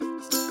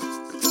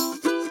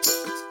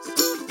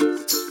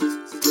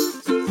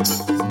Welcome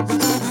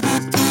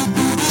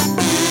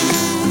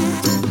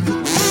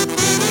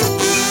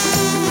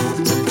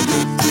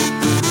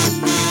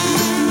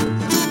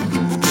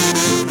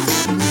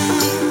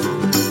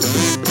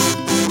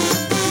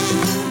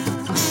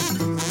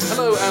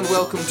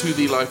to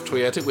the Life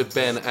Toyetic with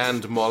Ben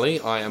and Molly.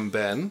 I am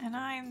Ben. And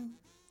I'm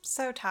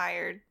so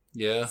tired.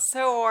 Yeah?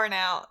 So worn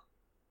out.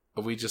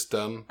 Are we just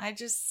done?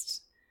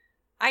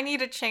 I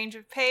need a change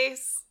of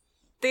pace.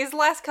 These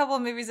last couple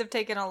of movies have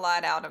taken a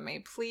lot out of me.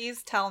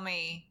 Please tell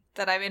me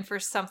that I'm in for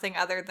something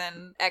other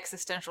than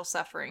existential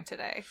suffering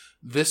today.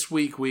 This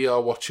week we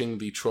are watching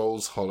the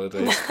Trolls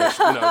Holiday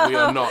Special. No, we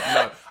are not.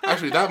 No.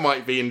 Actually, that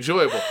might be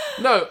enjoyable.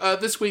 No,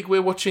 this week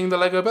we're watching the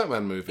Lego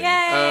Batman movie.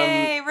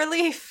 Yay!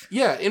 Relief!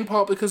 Yeah, in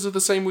part because of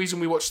the same reason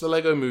we watched the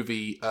Lego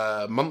movie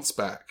months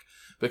back.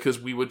 Because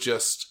we were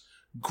just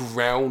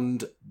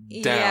ground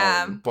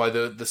down by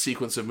the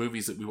sequence of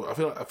movies that we watched.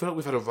 I feel like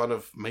we've had a run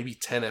of maybe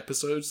 10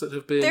 episodes that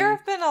have been... There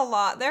have been a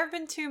lot. There have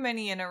been too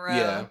many in a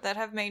row that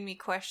have made me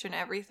question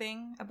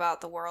everything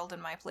about the world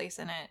and my place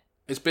in it.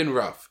 It's been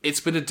rough.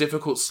 It's been a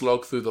difficult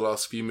slog through the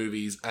last few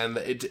movies, and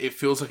it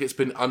feels like it's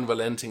been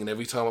unrelenting, and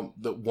every time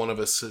that one of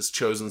us has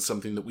chosen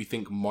something that we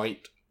think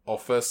might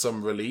offer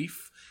some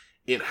relief,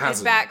 it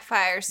hasn't. It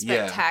backfires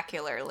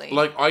spectacularly. Yeah.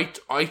 Like,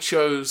 I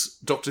chose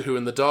Doctor Who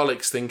and the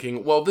Daleks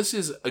thinking, well, this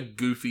is a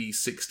goofy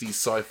 60s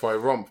sci-fi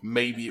romp.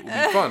 Maybe it will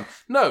be fun.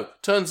 No,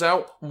 turns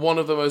out one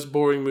of the most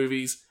boring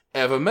movies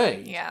ever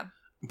made. Yeah.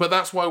 But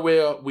that's why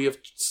we have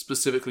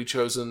specifically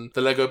chosen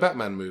the Lego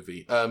Batman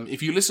movie.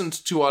 If you listened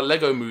to our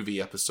Lego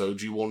movie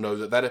episode, you will know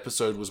that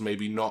episode was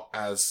maybe not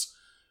as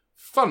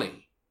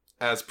funny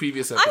as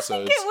previous episodes. I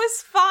think it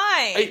was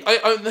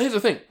fine. Here's the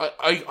thing.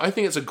 I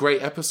think it's a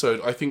great episode.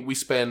 I think we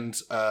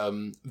spend...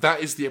 that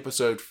is the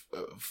episode,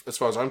 as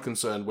far as I'm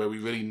concerned, where we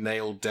really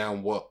nailed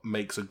down what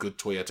makes a good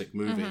toyetic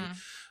movie.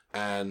 Mm-hmm.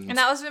 And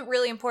that was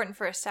really important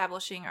for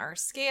establishing our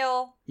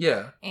scale.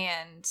 Yeah.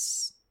 And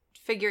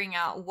figuring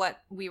out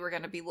what we were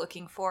going to be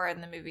looking for in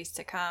the movies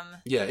to come.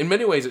 Yeah, in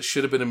many ways it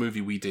should have been a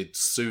movie we did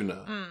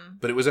sooner.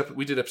 But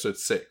we did episode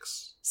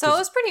 6. So it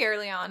was pretty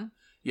early on.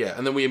 Yeah,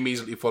 and then we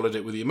immediately followed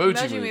it with the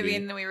Emoji movie.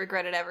 And then we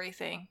regretted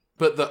everything.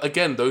 But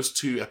again, those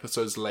 2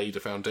 episodes laid a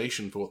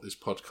foundation for what this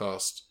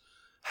podcast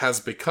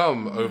has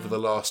become over the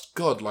last,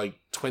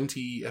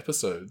 20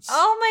 episodes.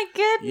 Oh my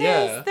goodness!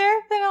 Yeah. There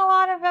have been a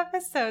lot of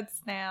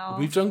episodes now.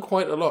 We've done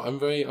quite a lot. I'm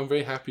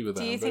very happy with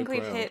that. Do you think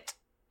we've hit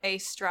a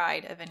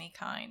stride of any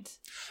kind?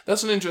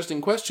 That's an interesting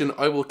question.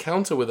 I will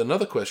counter with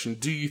another question.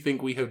 Do you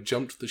think we have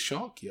jumped the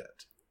shark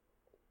yet?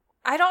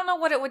 I don't know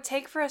what it would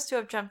take for us to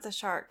have jumped the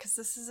shark, because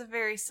this is a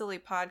very silly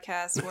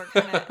podcast where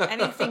kind of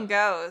anything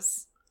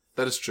goes.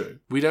 That is true.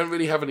 We don't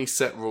really have any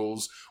set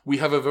rules. We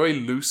have a very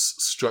loose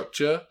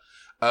structure.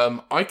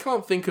 I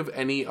can't think of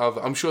any other...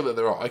 I'm sure that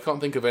there are. I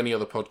can't think of any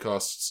other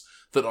podcasts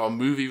that are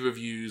movie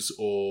reviews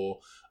or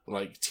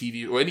like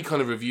TV or any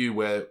kind of review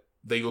where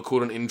they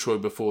record an intro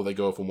before they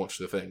go off and watch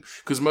the thing.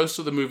 Because most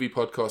of the movie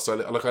podcasts,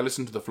 I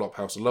listen to the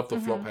Flophouse. I love the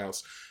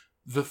Flophouse.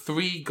 The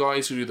 3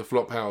 guys who do the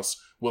Flophouse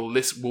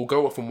will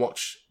go off and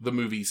watch the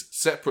movies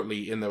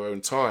separately in their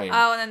own time.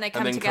 Oh, and then they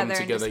come together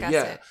and discuss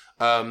it.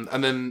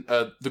 And then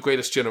The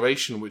Greatest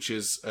Generation, which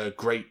is a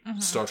great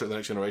Star Trek The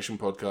Next Generation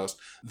podcast,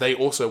 they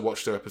also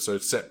watch their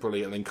episodes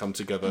separately and then come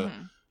together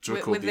to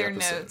record with the their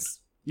episode. Notes.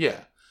 Yeah.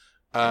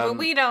 But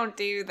we don't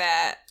do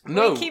that.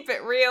 No. We keep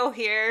it real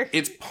here.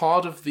 It's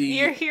part of the...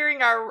 You're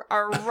hearing our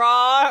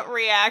raw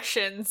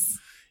reactions.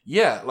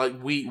 Yeah,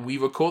 we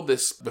record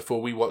this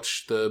before we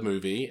watch the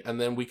movie, and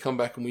then we come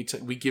back and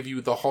we give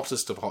you the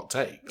hottest of hot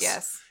takes.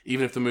 Yes.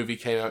 Even if the movie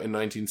came out in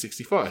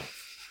 1965.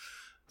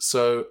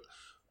 So,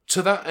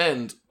 to that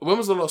end, when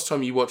was the last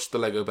time you watched the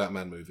Lego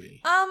Batman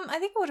movie? I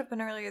think it would have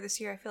been earlier this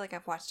year. I feel like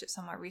I've watched it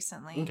somewhat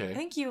recently. Okay. I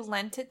think you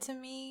lent it to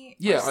me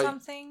or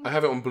something. I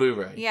have it on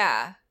Blu-ray.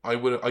 Yeah. I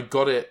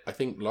got it, I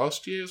think,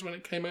 last year is when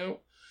it came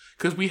out.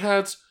 Because we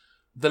had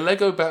the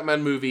Lego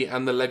Batman movie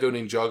and the Lego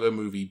Ninjago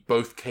movie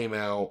both came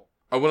out,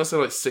 I want to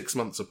say 6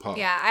 months apart.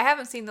 Yeah, I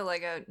haven't seen the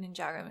Lego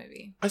Ninjago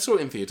movie. I saw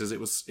it in theaters. It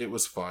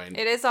was fine.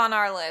 It is on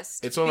our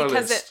list. It's on our list.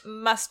 Because it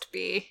must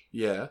be.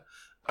 Yeah.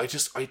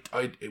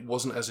 It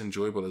wasn't as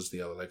enjoyable as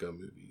the other Lego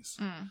movies.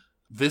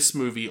 This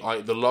movie,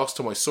 the last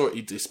time I saw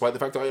it, despite the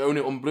fact that I own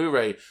it on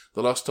Blu-ray,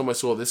 the last time I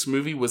saw this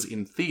movie was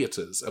in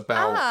theaters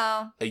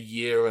about a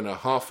year and a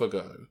half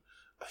ago.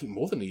 I think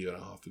more than a year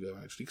and a half ago,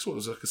 actually. Because it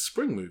was like a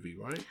spring movie,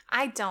 right?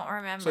 I don't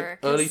remember.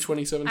 Early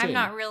 2017. I'm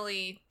not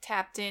really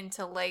tapped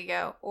into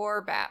Lego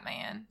or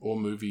Batman. Or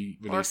movie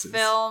releases. Or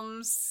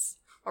films.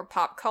 Or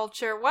pop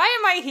culture. Why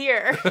am I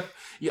here?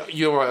 Yeah,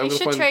 you're right. You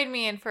should trade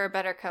me in for a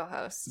better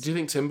co-host. Do you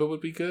think Timber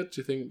would be good? Do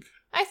you think...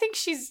 I think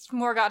she's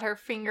more got her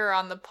finger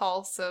on the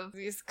pulse of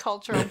these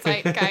cultural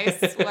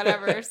zeitgeists,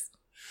 whatevers.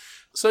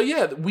 So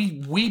yeah,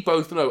 we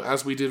both know,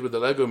 as we did with the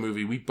Lego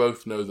movie, we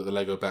both know that the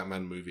Lego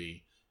Batman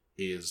movie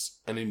is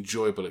an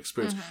enjoyable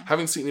experience. Mm-hmm.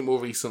 Having seen it more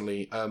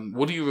recently,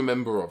 what do you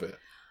remember of it?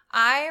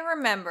 I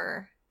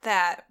remember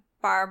that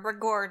Barbara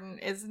Gordon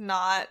is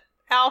not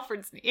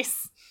Alfred's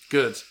niece.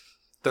 Good.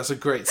 That's a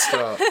great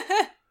start.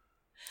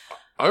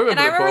 I remember, and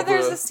I remember Barbara...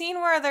 there's a scene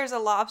where there's a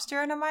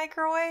lobster in a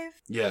microwave.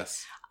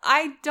 Yes.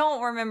 I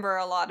don't remember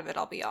a lot of it,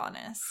 I'll be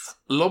honest.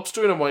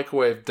 Lobster in a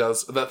microwave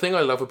does... That thing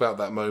I love about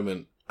that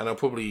moment, and I'll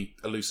probably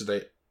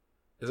elucidate...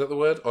 Is that the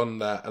word? On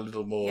that a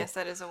little more... Yes,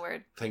 that is a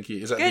word. Thank you.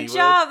 Is that Good the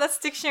job! word? That's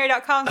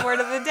dictionary.com's word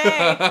of the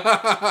day.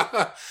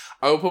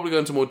 I will probably go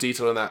into more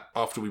detail on that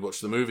after we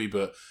watch the movie,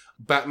 but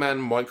Batman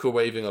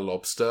microwaving a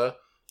lobster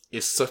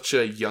is such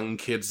a young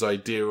kid's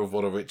idea of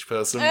what a rich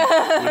person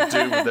would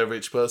do with their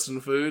rich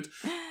person food,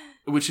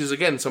 which is,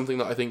 again, something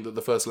that I think that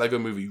the first Lego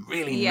movie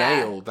really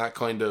nailed. That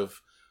kind of,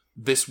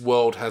 this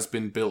world has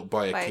been built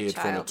by a kid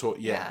from a toy.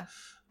 Yeah.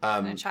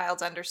 And a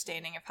child's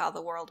understanding of how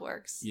the world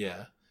works.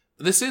 Yeah.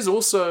 This is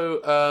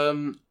also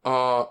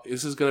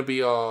this is going to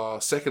be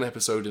our second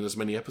episode in as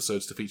many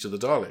episodes to feature the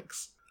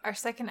Daleks. Our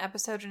second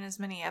episode in as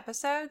many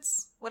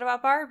episodes? What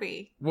about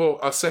Barbie? Well,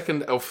 our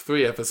second of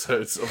 3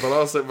 episodes of the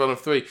last run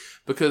of 3,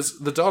 because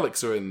the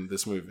Daleks are in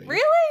this movie.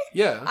 Really?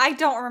 Yeah. I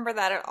don't remember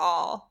that at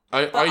all.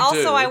 But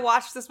also, I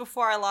watched this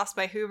before I lost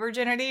my Hoover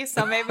virginity,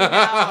 so maybe now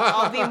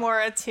I'll be more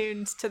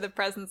attuned to the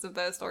presence of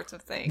those sorts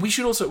of things. We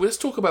should also, let's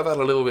talk about that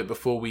a little bit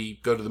before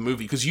we go to the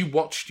movie, because you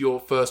watched your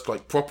first,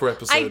 proper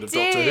episode of Doctor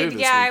Who this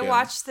weekend. I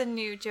watched the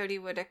new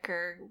Jodie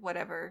Whittaker,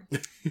 whatever.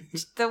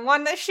 The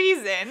one that she's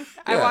in. Yeah.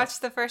 I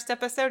watched the first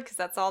episode, because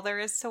that's all there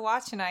is to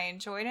watch, and I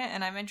enjoyed it,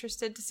 and I'm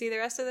interested to see the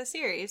rest of the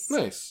series.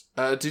 Nice.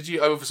 Did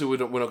you, obviously we're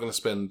not going to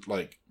spend,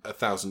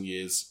 1,000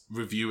 years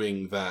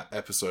reviewing that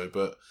episode,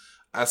 but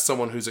as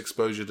someone whose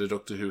exposure to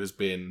Doctor Who has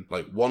been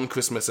one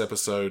Christmas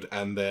episode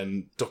and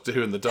then Doctor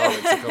Who and the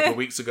Daleks a couple of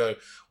weeks ago,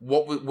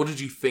 what did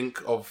you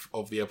think of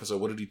the episode?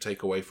 What did you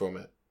take away from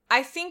it?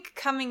 I think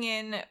coming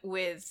in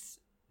with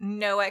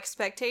no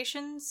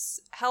expectations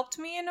helped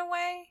me in a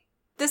way.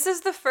 This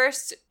is the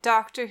first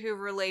Doctor Who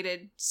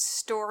related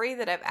story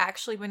that I've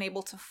actually been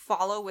able to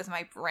follow with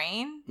my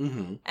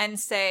brain and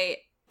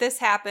say, this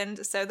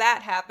happened, so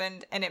that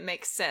happened, and it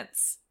makes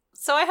sense.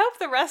 So I hope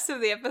the rest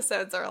of the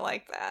episodes are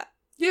like that.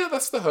 Yeah,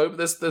 that's the hope.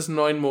 There's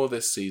 9 more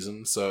this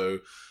season, so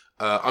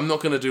I'm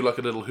not going to do a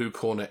little Who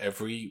Corner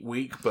every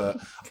week, but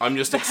I'm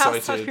just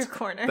excited. The House on Who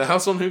Corner. The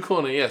House on Who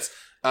Corner, yes.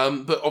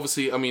 But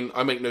obviously, I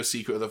make no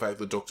secret of the fact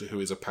that Doctor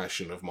Who is a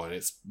passion of mine.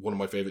 It's one of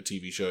my favourite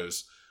TV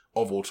shows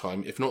of all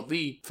time, if not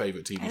the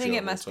favourite TV show of all time. I think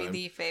it must be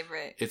the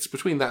favourite. It's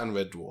between that and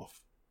Red Dwarf,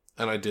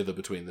 and I dither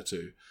between the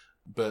two.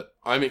 But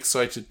I'm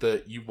excited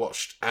that you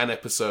watched an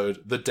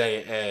episode the day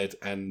it aired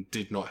and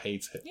did not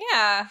hate it.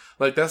 Yeah.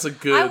 That's a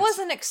good... I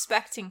wasn't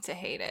expecting to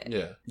hate it.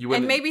 Yeah.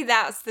 And maybe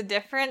that's the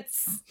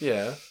difference.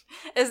 Yeah.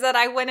 Is that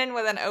I went in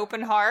with an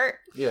open heart.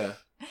 Yeah.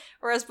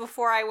 Whereas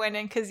before I went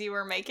in because you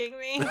were making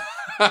me.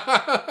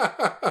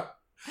 I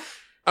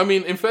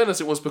mean, in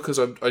fairness, it was because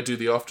I do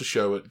the after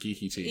show at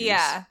Geeky Tees.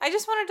 Yeah, I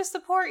just wanted to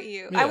support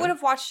you. Yeah. I would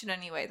have watched it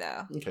anyway,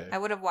 though. Okay. I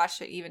would have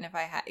watched it even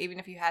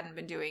if you hadn't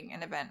been doing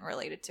an event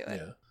related to it.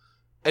 Yeah.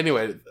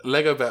 Anyway,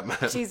 Lego Batman.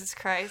 Jesus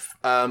Christ.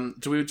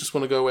 Do we just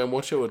want to go away and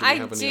watch it, or do we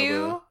have any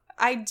other...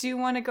 I do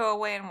want to go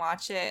away and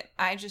watch it.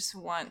 I just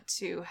want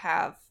to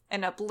have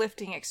an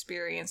uplifting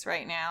experience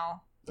right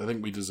now. I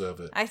think we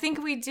deserve it. I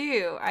think we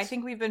do. I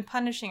think we've been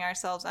punishing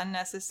ourselves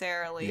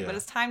unnecessarily, but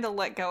it's time to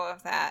let go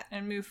of that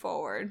and move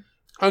forward.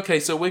 Okay,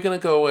 so we're going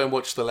to go away and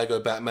watch the Lego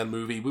Batman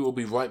movie. We will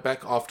be right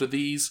back after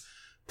these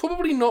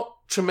probably not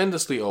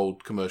tremendously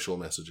old commercial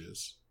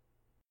messages.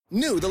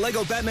 New the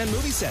Lego Batman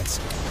movie sets.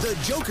 The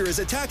Joker is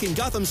attacking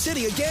Gotham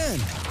City again.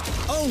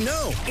 Oh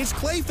no, it's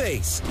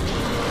Clayface.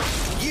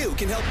 You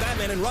can help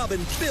Batman and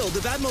Robin build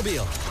the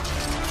Batmobile.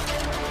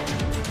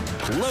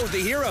 Load the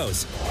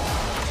heroes.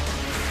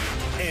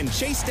 And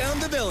chase down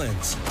the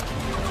villains.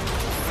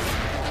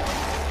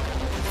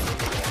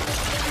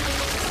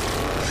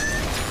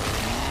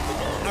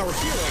 Our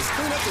heroes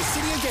clean up the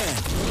city again.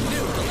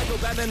 New the Lego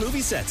Batman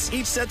movie sets.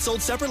 Each set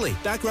sold separately.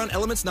 Background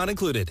elements not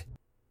included.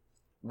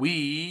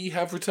 We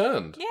have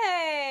returned.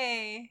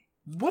 Yay!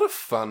 What a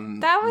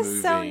fun That was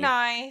movie. so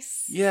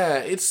nice. Yeah,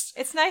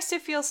 it's nice to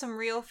feel some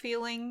real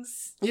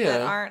feelings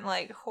that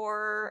aren't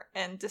horror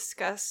and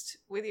disgust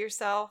with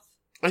yourself.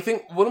 I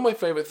think one of my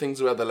favourite things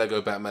about the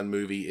Lego Batman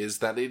movie is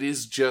that it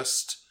is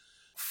just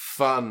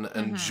fun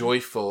and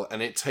joyful,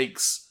 and it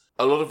takes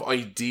a lot of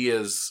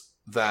ideas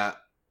that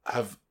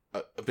have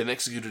been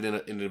executed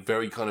in a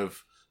very kind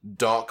of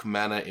dark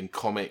manner in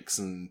comics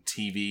and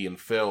TV and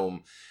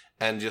film,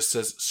 and just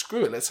says,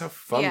 screw it, let's have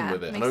fun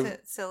with it. Makes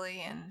it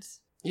silly and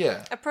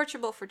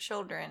approachable for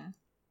children.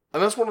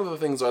 And that's one of the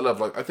things I love.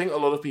 I think a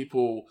lot of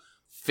people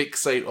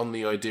fixate on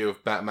the idea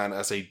of Batman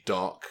as a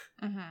dark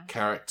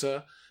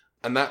character,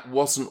 and that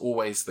wasn't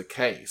always the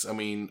case. I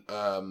mean,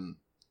 I'm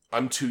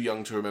too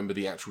young to remember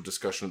the actual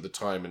discussion at the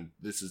time, and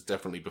this is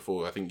definitely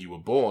before I think you were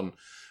born,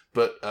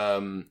 but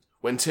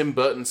when Tim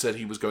Burton said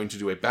he was going to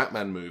do a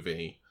Batman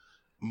movie,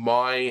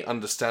 my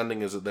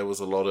understanding is that there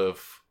was a lot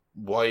of,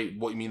 what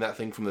you mean that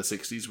thing from the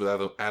 60s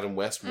with Adam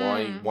West?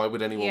 Why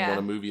would anyone want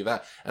a movie of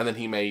that? And then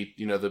he made,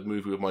 the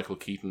movie with Michael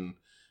Keaton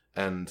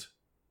and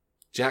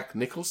Jack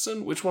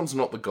Nicholson? Which one's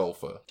not the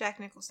golfer? Jack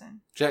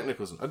Nicholson.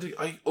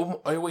 I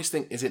always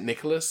think, is it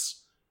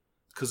Nicholas?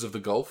 because of the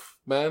golf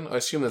man. I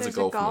assume there's a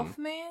golfman. golf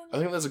man? I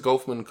think there's a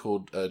golfman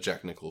called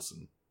Jack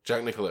Nicholson.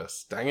 Jack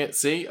Nicholas. Dang it.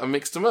 See? I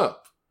mixed him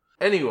up.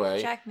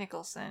 Anyway. Jack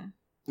Nicholson.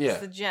 Yeah.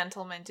 It's the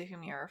gentleman to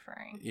whom you're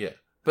referring. Yeah.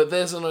 But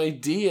there's an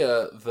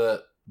idea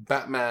that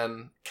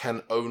Batman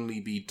can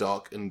only be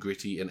dark and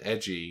gritty and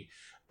edgy.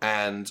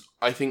 And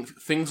I think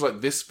things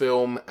like this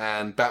film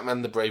and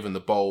Batman the Brave and the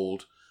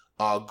Bold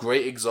are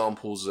great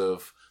examples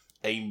of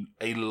a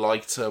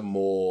lighter,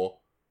 more,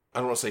 I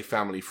don't want to say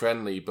family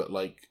friendly, but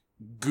like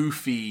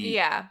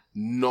goofy,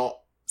 not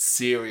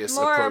serious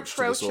more approach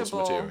to the source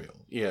material.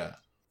 Yeah.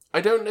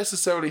 I don't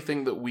necessarily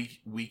think that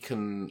we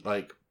can,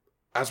 like,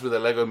 as with a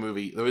Lego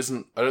movie,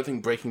 I don't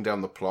think breaking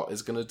down the plot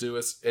is going to do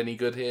us any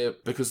good here,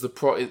 because the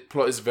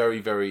plot is very,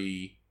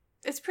 very...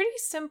 It's pretty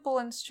simple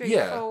and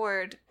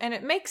straightforward, and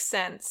it makes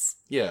sense.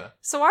 Yeah.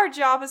 So our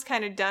job is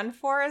kind of done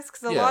for us,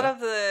 because a Yeah. lot of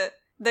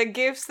the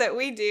gifts that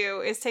we do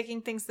is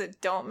taking things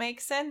that don't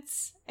make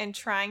sense and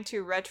trying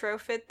to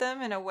retrofit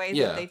them in a way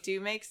that they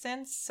do make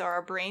sense, so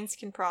our brains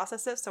can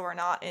process it, so we're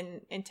not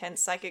in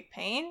intense psychic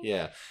pain.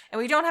 Yeah. And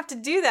we don't have to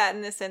do that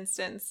in this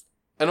instance.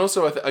 And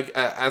also,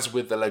 as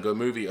with the Lego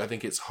movie, I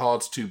think it's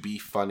hard to be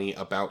funny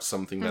about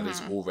something that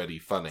is already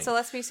funny. So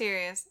let's be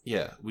serious.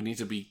 Yeah, we need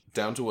to be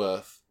down to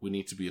earth. We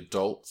need to be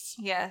adults.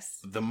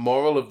 Yes. The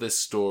moral of this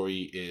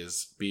story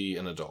is be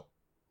an adult.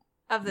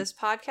 Of this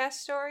podcast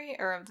story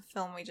or of the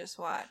film we just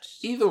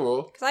watched? Either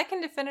or. Because I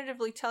can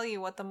definitively tell you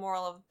what the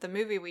moral of the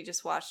movie we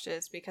just watched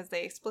is, because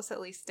they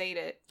explicitly state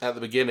it At the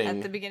beginning.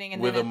 and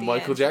with then a at the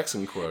Michael end.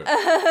 Jackson quote.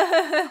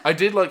 I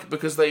did like,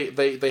 because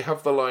they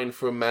have the line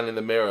from Man in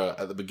the Mirror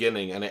at the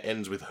beginning and it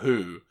ends with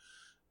who.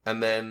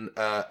 And then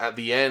at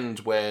the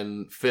end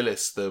when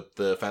Phyllis,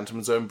 the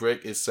Phantom Zone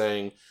brick, is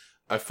saying,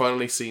 I've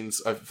finally seen,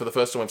 for the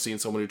first time I've seen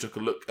someone who took a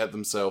look at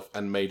themselves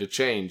and made a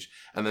change.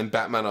 And then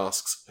Batman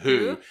asks,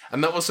 who?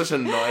 And that was such a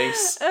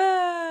nice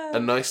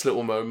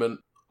little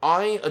moment.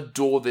 I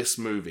adore this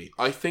movie.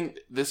 I think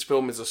this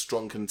film is a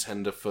strong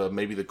contender for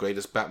maybe the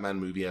greatest Batman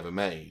movie ever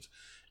made.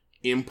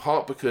 In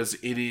part because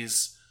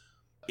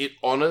it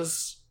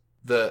honors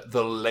the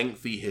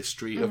lengthy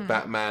history of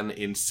Batman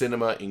in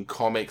cinema, in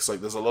comics.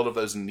 Like, there's a lot of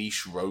those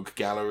niche rogue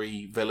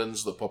gallery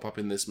villains that pop up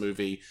in this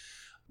movie,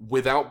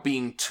 without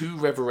being too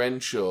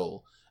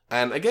reverential,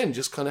 and again,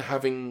 just kind of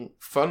having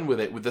fun with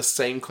it, with the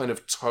same kind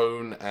of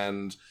tone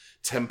and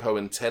tempo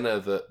and tenor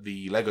that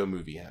the Lego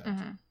movie had.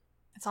 Mm-hmm.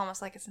 It's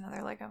almost like it's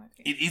another Lego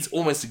movie. It is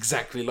almost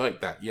exactly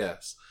like that,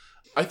 yes.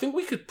 I think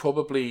we could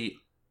probably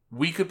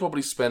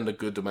spend a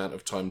good amount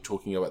of time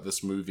talking about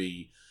this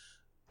movie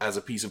as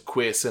a piece of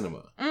queer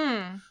cinema.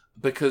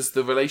 Because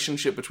the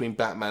relationship between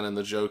Batman and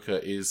the Joker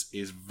is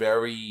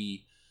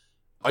very...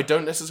 I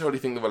don't necessarily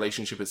think the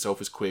relationship itself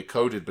is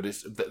queer-coded, but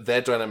their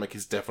dynamic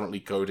is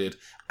definitely coded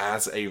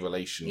as a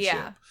relationship.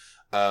 Yeah.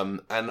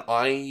 And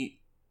I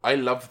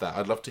love that.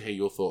 I'd love to hear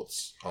your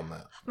thoughts on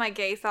that. My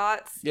gay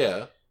thoughts?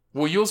 Yeah.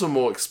 Well, yours are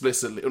more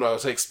explicitly... No, I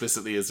would say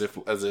explicitly as if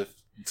to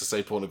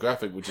say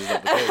pornographic, which is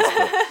not the case.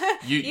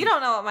 But you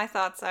don't know what my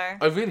thoughts are.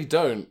 I really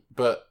don't,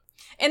 but...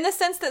 In the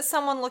sense that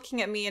someone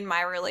looking at me in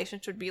my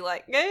relationship would be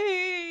like,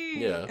 gay!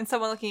 Yeah. And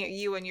someone looking at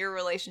you in your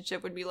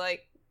relationship would be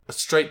like... A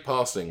straight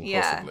passing,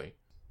 possibly.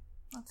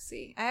 Let's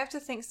see. I have to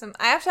think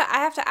I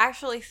have to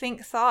actually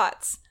think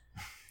thoughts.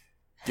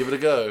 Give it a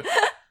go.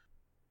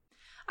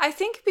 I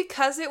think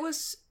because it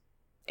was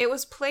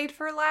played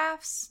for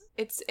laughs,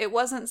 it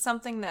wasn't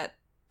something that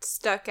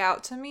stuck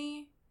out to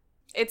me.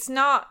 It's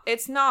not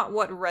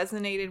what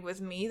resonated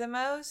with me the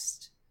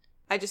most.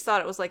 I just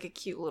thought it was like a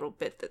cute little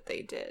bit that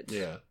they did.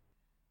 Yeah.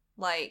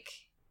 Like,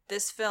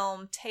 this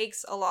film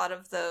takes a lot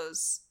of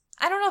those,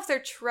 I don't know if they're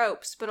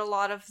tropes, but a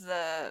lot of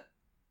the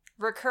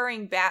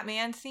recurring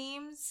Batman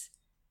themes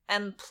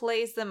and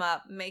plays them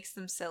up, makes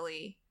them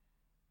silly.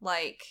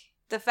 Like,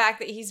 the fact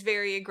that he's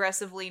very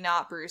aggressively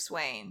not Bruce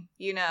Wayne.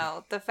 You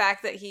know, the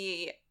fact that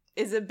he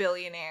is a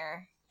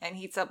billionaire and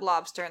heats up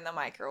lobster in the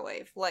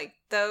microwave. Like,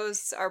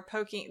 those are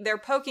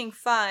poking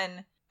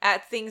fun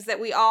at things that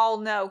we all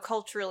know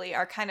culturally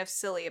are kind of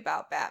silly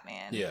about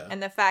Batman. Yeah.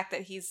 And the fact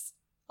that he's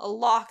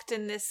locked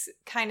in this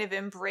kind of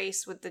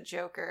embrace with the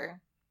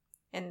Joker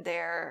in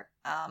their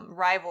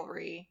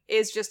rivalry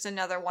is just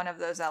another one of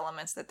those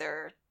elements that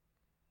they're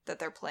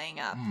playing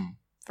up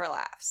for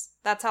laughs.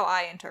 That's how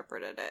I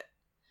interpreted it.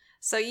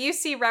 So you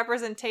see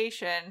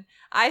representation,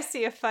 I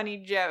see a funny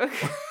joke.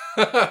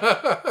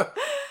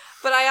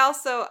 But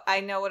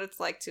I know what it's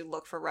like to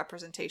look for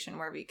representation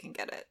wherever you can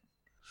get it.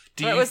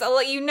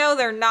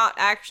 They're not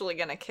actually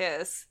gonna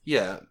kiss.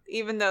 Yeah.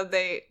 Even though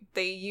they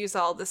use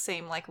all the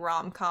same like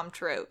rom-com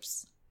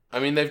tropes. I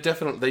mean, they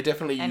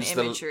definitely and use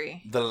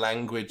imagery. the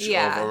language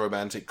of a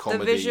romantic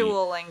comedy. The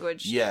visual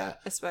language. Yeah.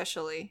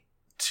 Especially.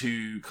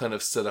 To kind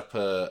of set up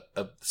a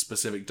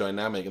specific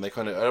dynamic, and they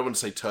kind of, I don't want to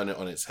say turn it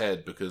on its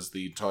head, because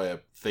the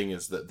entire thing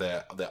is that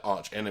they're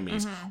arch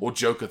enemies, or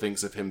Joker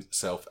thinks of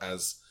himself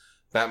as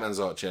Batman's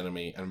arch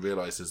enemy and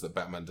realizes that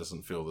Batman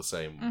doesn't feel the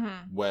same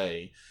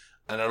way.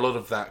 And a lot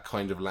of that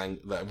kind of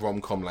that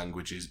rom-com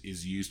language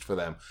is used for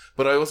them.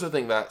 But I also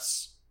think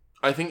that's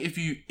I think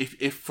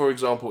if for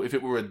example, if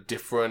it were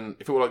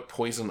like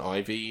Poison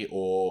Ivy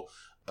or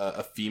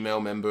a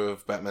female member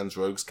of Batman's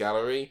Rogues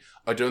Gallery,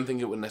 I don't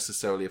think it would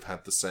necessarily have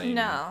had the same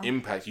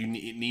impact. It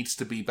needs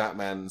to be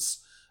Batman's,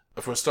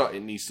 for a start,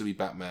 it needs to be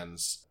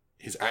Batman's,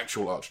 his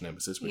actual arch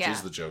nemesis, which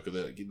is the Joker.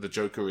 The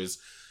Joker is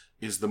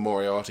the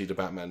Moriarty to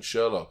Batman's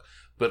Sherlock.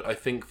 But I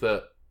think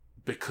that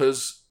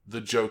because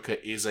the Joker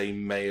is a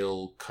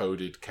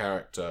male-coded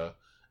character,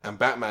 and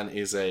Batman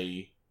is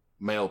a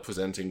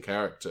male-presenting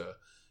character,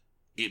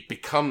 it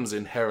becomes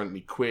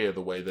inherently queer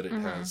the way that it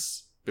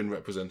has been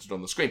represented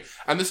on the screen.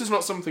 And this is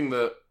not something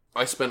that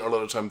I spent a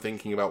lot of time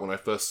thinking about when I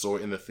first saw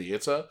it in the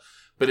theatre,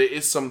 but it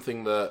is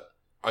something that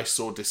I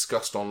saw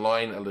discussed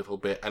online a little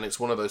bit, and it's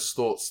one of those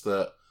thoughts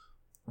that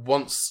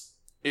once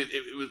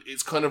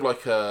it's kind of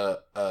like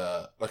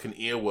like an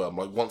earworm.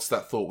 Like once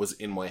that thought was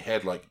in my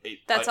head,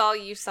 that's all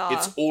you saw.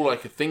 It's all I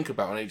could think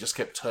about, and it just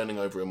kept turning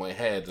over in my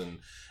head, and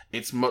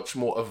it's much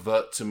more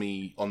overt to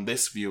me on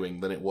this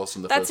viewing than it was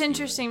in the first viewing. That's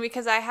interesting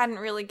because I hadn't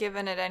really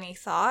given it any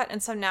thought,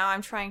 and so now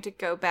I'm trying to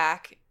go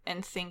back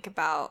and think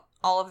about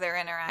all of their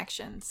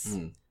interactions.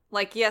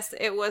 Like, yes,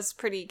 it was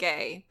pretty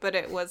gay, but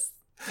it was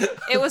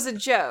a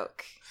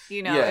joke.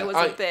 You know, it was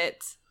a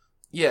bit.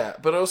 Yeah,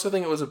 but I also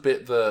think it was a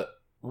bit that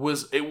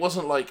it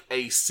wasn't like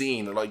a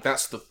scene, like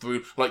that's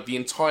the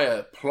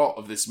entire plot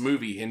of this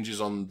movie hinges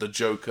on the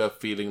Joker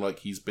feeling like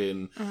he's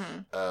been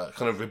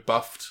kind of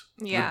rebuffed,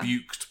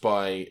 rebuked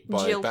by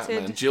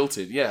Batman,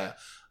 jilted,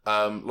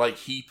 like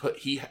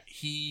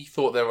he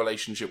thought their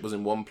relationship was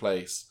in one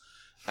place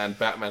and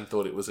Batman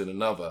thought it was in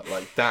another.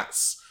 Like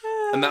that's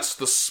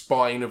the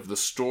spine of the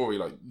story.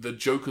 Like the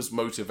Joker's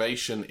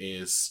motivation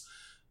is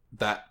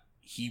that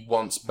he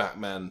wants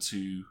Batman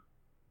to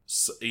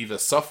either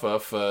suffer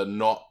for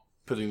not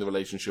putting the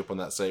relationship on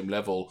that same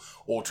level,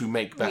 or to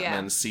make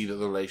Batman see that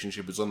the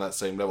relationship is on that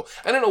same level.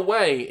 And in a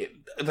way,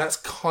 that's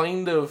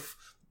kind of...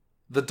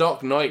 The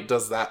Dark Knight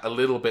does that a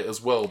little bit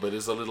as well, but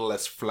is a little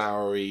less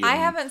flowery. I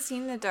haven't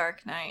seen The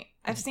Dark Knight.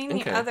 I've seen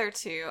the other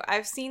two.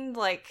 I've seen,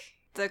 the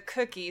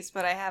cookies,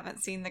 but I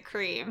haven't seen the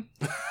cream.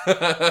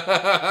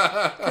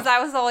 Because I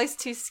was always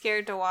too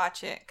scared to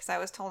watch it, because I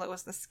was told it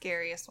was the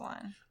scariest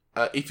one.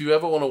 If you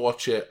ever want to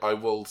watch it, I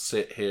will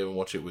sit here and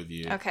watch it with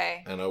you.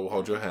 Okay. And I will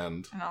hold your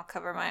hand. And I'll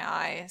cover my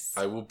eyes.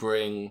 I will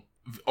bring...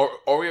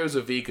 Oreos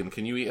are vegan.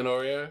 Can you eat an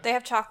Oreo? They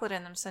have chocolate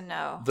in them, so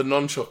no. The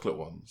non-chocolate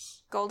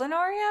ones. Golden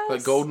Oreos?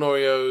 Like golden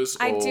Oreos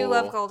I do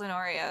love golden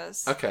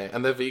Oreos. Okay,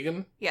 and they're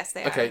vegan? Yes,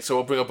 they are. Okay, so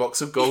I'll bring a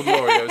box of golden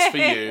Oreos for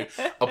you,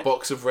 a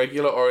box of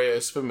regular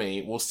Oreos for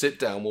me. We'll sit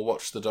down, we'll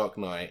watch The Dark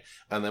Knight,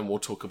 and then we'll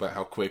talk about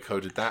how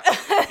queer-coded that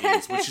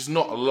is, which is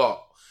not a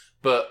lot,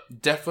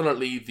 but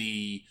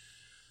definitely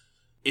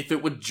if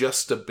it were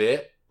just a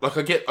bit, like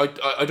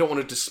I don't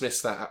want to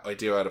dismiss that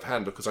idea out of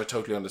hand because I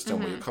totally understand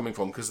where you're coming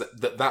from, because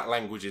that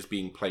language is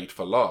being played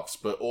for laughs,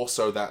 but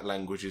also that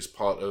language is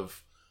part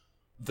of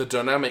the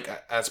dynamic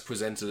as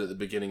presented at the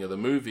beginning of the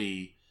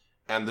movie,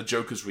 and the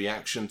Joker's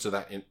reaction to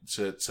that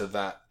to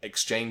that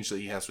exchange that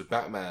he has with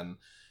Batman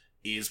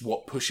is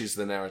what pushes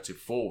the narrative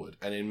forward.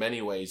 And in many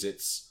ways,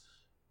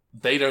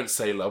 they don't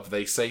say love,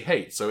 they say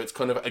hate. So it's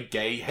kind of a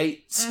gay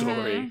hate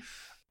story,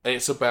 and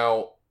it's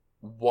about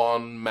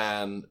one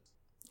man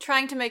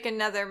trying to make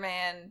another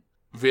man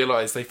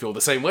realize they feel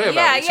the same way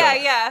about each other.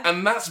 Yeah.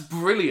 And that's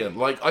brilliant.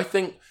 Like, I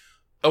think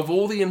of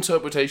all the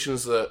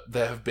interpretations that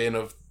there have been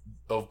of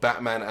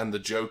Batman and the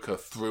Joker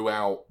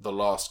throughout the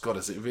last, God,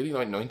 is it really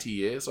like 90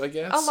 years, I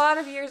guess? A lot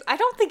of years. I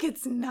don't think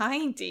it's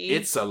 90.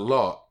 It's a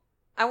lot.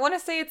 I want to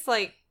say it's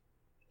like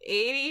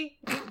 80.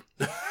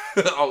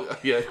 Oh,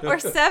 yeah. Or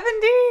 70.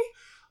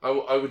 I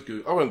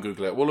won't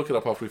Google it. We'll look it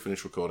up after we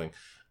finish recording.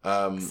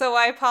 So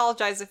I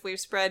apologize if we've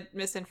spread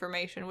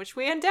misinformation, which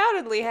we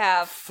undoubtedly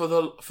have. For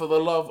the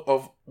love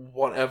of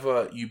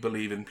whatever you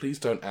believe in, please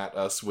don't at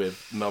us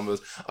with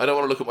numbers. I don't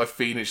want to look at my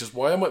feed. It's just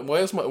why am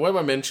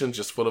I mentioned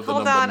just full of the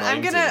number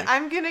 90?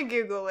 I'm gonna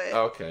Google it.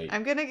 Okay.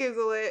 I'm gonna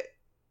Google it.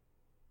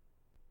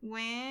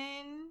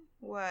 When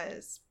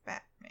was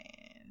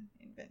Batman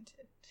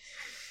invented?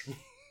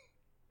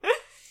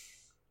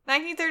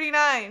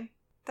 1939.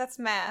 That's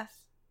math.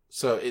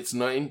 So it's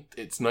not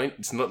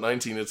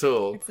 19 at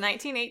all. It's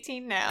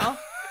 1918 now.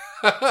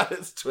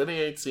 It's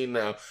 2018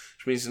 now,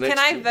 which means next. Can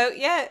I vote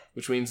yet?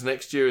 Which means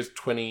next year is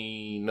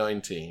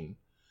 2019,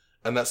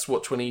 and that's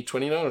what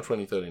 2029 or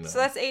 2039. So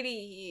that's 80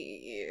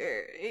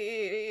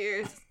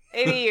 years.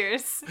 80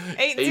 years.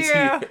 80. 80.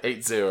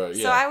 Yeah.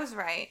 So I was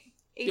right.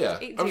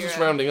 80. I was just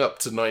rounding up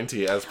to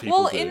 90 as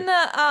people do. In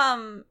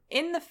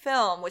the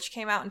film, which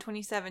came out in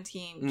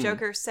 2017,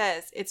 Joker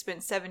says it's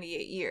been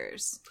 78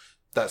 years.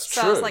 That's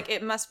true. So I was like,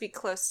 it must be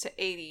close to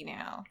 80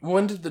 now.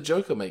 When did the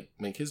Joker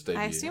make his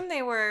debut? I assume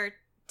they were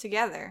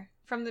together.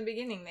 From the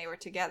beginning, they were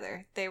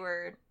together. They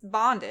were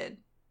bonded.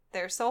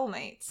 They're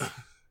soulmates.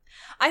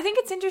 I think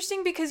it's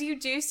interesting because you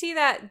do see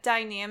that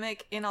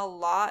dynamic in a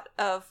lot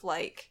of,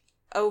 like,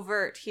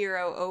 overt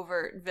hero,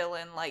 overt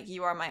villain, like,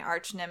 you are my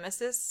arch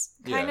nemesis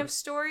kind of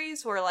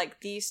stories, where,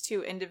 like, these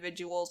two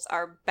individuals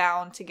are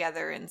bound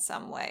together in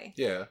some way.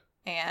 Yeah.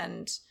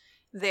 And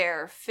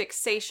their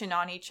fixation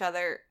on each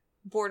other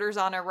borders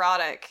on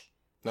erotic.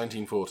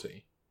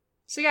 1940.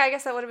 So yeah, I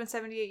guess that would have been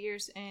 78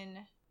 years in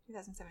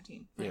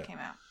 2017 when it came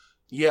out.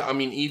 Yeah, I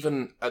mean,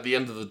 even at the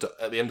end of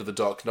the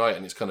Dark Knight,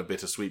 and it's kind of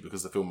bittersweet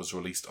because the film was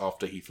released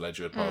after Heath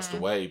Ledger had passed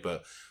away,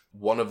 but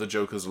one of the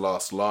Joker's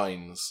last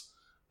lines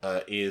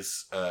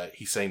is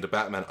he's saying to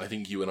Batman, "I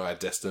think you and I are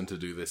destined to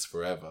do this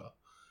forever,"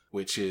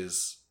 which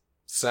is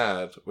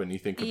sad when you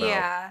think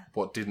about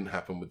what didn't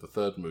happen with the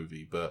third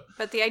movie.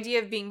 But the idea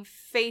of being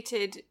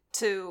fated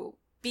to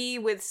be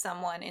with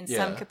someone in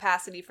some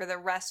capacity for the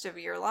rest of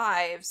your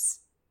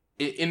lives.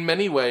 In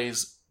many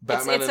ways,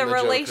 Batman it's and a the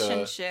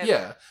relationship.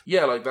 Joker,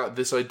 yeah, like that.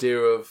 This idea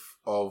of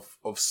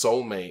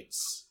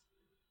soulmates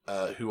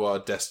who are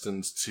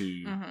destined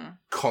to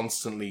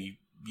constantly,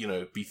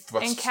 be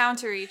thrust,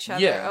 encounter each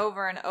other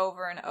over and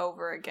over and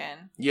over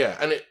again. Yeah,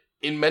 and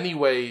in many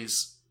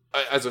ways,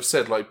 as I've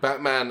said, like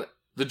Batman,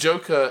 the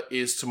Joker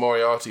is to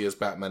Moriarty as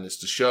Batman is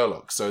to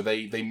Sherlock, so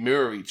they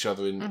mirror each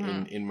other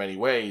in many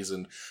ways,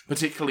 and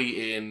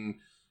particularly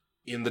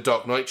in the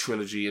Dark Knight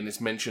trilogy, and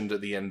it's mentioned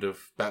at the end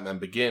of Batman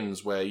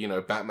Begins,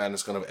 where, Batman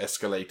has kind of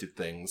escalated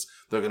things.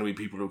 There are going to be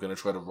people who are going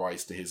to try to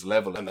rise to his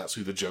level, and that's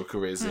who the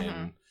Joker is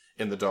in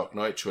the Dark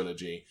Knight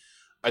trilogy.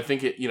 I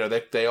think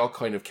they are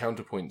kind of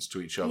counterpoints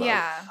to each other.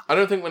 Yeah. I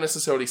don't think we're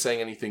necessarily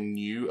saying anything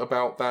new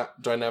about that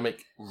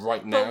dynamic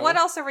right now. But what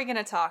else are we going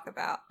to talk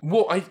about?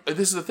 Well,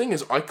 this is the thing,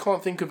 is I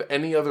can't think of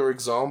any other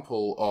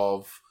example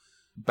of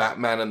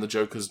Batman and the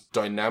Joker's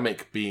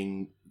dynamic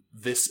being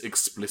this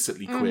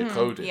explicitly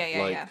queer-coded.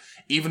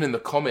 Even in the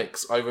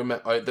comics, I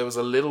remember there was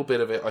a little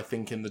bit of it, I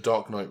think, in The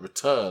Dark Knight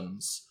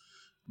Returns,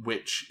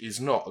 which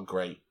is not a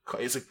great...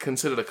 It's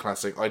considered a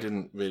classic. I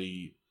didn't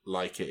really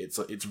like it.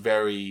 It's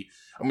very...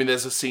 I mean,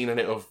 there's a scene in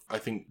it of, I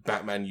think,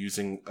 Batman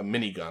using a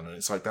minigun, and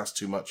it's like, that's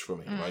too much for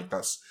me. Like,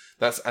 that's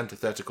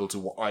antithetical to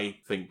what I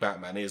think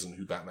Batman is and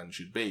who Batman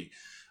should be.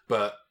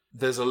 But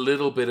there's a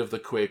little bit of the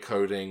queer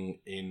coding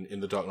in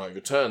The Dark Knight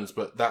Returns,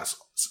 but that's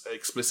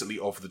explicitly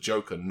of the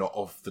Joker, not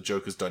of the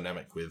Joker's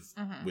dynamic with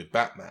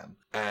Batman.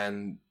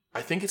 And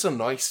I think it's a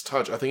nice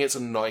touch. I think it's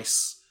a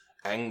nice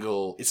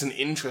angle. It's an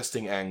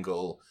interesting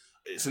angle.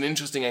 It's an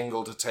interesting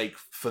angle to take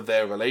for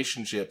their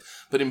relationship.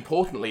 But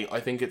importantly,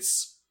 I think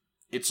it's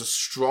a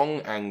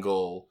strong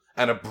angle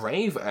and a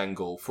brave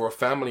angle for a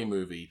family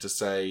movie to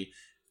say,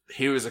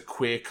 here is a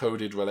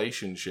queer-coded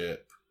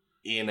relationship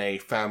in a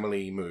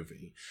family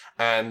movie.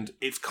 And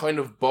it's kind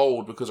of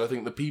bold because I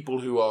think the people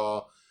who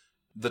are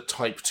the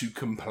type to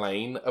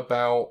complain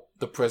about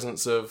the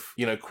presence of,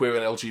 queer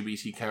and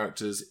LGBT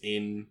characters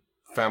in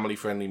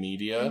family-friendly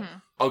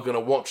media are going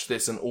to watch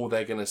this, and all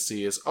they're going to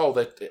see is, I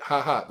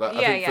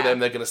think for them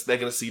they're going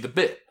to see the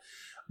bit.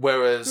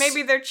 Whereas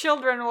maybe their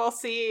children will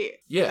see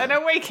an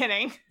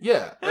awakening.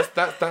 Yeah,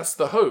 that's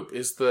the hope,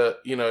 is that,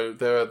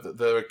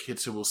 there are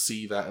kids who will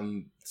see that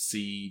and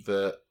see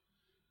that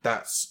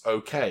that's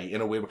okay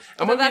in a weird way.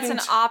 But that's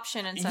an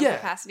option in some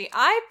capacity.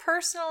 I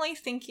personally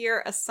think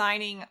you're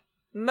assigning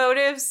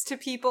motives to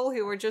people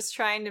who were just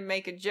trying to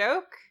make a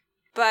joke.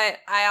 But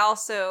I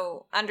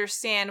also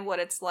understand what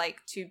it's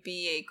like to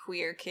be a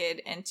queer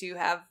kid and to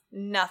have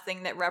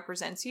nothing that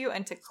represents you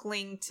and to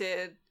cling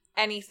to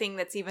anything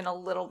that's even a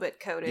little bit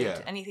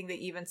coded, anything that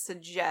even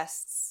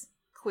suggests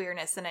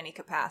queerness in any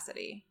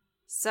capacity.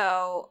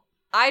 So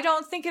I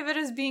don't think of it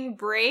as being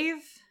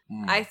brave,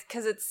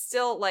 because it's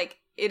still like,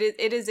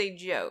 it is a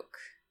joke.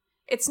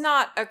 It's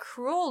not a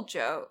cruel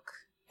joke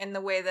in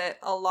the way that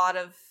a lot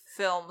of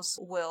films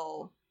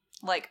will,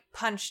 like,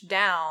 punch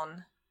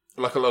down.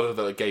 Like a lot of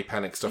the gay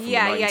panic stuff from the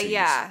 90s.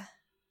 Yeah.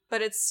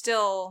 But it's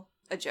still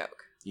a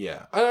joke.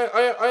 Yeah.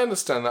 I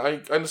understand that.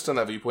 I understand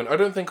that viewpoint. I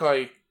don't think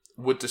I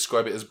would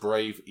describe it as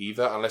brave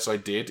either, unless I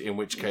did, in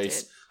which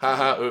case,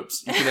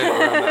 oops, you can edit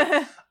around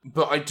that.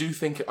 But I do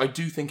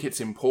think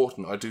it's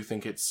important. I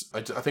think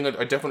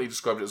I definitely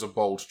described it as a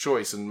bold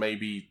choice, and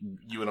maybe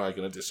you and I are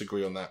going to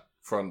disagree on that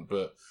front,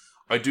 but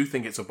I do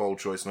think it's a bold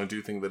choice, and I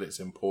do think that it's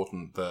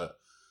important that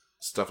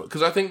stuff,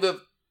 because I think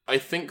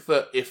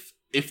that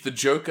if the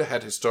Joker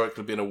had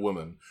historically been a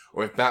woman,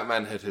 or if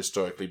Batman had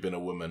historically been a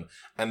woman,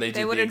 and they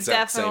did the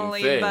exact same thing, they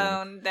would have definitely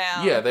boned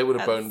down. Yeah, they would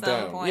have boned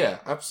down. Point. Yeah,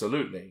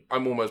 absolutely.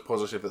 I'm almost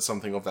positive that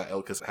something of that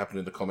ilk has happened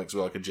in the comics,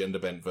 with like a gender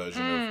bent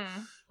version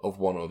of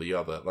one or the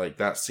other. Like,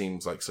 that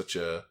seems like such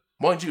a...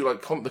 Mind you,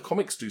 like, the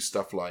comics do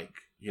stuff like,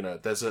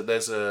 there's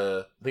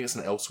a I think it's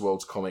an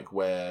Elseworlds comic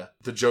where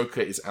the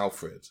Joker is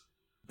Alfred,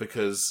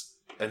 because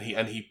and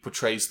he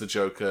portrays the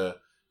Joker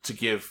to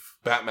give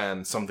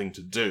Batman something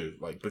to do,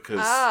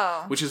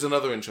 which is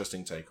another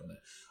interesting take on it.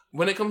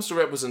 When it comes to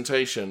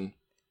representation,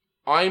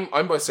 I'm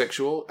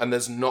bisexual, and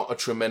there's not a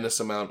tremendous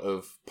amount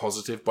of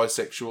positive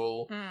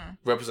bisexual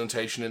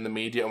representation in the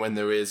media. And when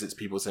there is, it's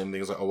people saying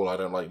things like, "Oh, well, I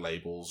don't like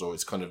labels," or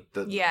it's kind of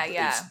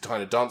it's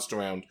kind of danced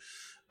around.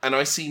 And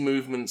I see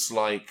movements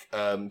like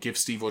 "Give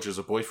Steve Rogers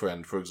a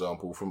Boyfriend," for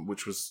example,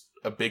 which was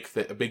a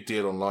big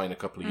deal online a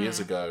couple of years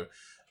ago,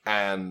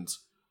 and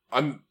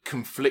I'm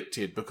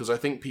conflicted because I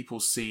think people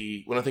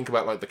see, when I think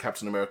about like the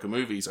Captain America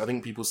movies, I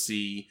think people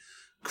see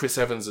Chris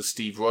Evans as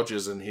Steve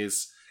Rogers and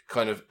his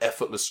kind of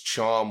effortless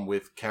charm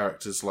with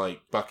characters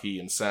like Bucky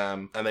and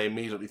Sam, and they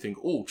immediately think,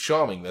 oh,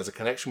 charming, there's a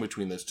connection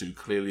between those two.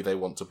 Clearly they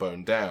want to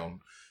bone down,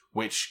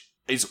 which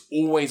is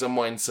always a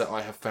mindset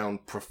I have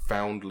found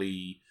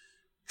profoundly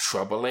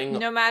troubling.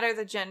 No matter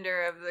the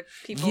gender of the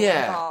people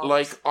involved.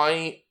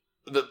 like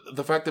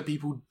the fact that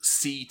people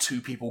see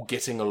two people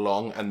getting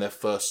along and their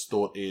first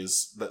thought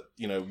is that,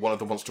 one of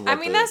them wants to rub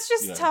that's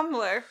just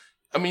Tumblr.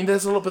 I mean,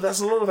 there's a lot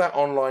of that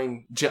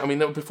online. I mean,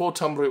 before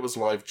Tumblr, it was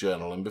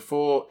LiveJournal, and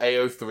before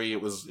AO3,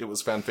 it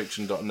was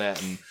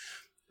fanfiction.net, and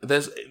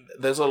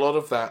there's a lot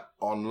of that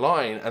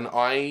online, and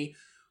I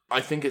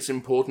think it's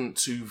important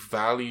to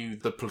value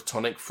the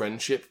platonic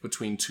friendship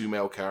between two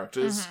male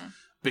characters. Mm-hmm.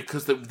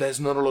 Because there's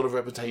not a lot of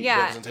representation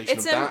of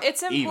that.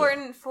 It's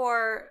important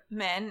for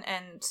men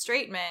and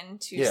straight men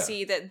to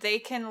see that they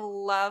can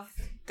love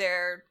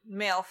their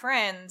male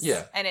friends,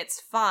 and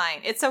it's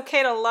fine. It's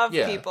okay to love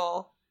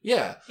people.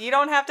 Yeah. You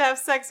don't have to have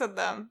sex with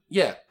them.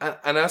 Yeah,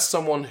 and as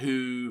someone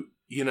who,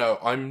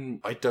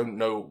 I don't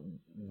know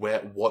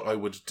what I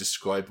would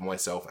describe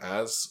myself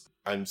as.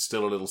 I'm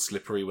still a little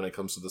slippery when it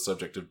comes to the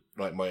subject of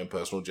like my own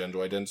personal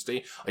gender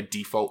identity. I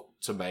default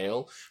to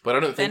male, but I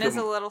don't think Ben is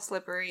a little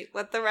slippery.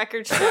 Let the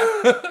record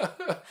show.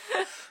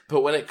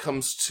 But when it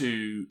comes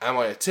to am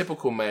I a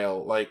typical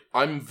male, like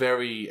I'm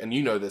very, and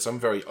you know this, I'm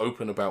very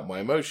open about my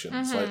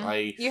emotions. Mm-hmm.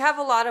 Like you have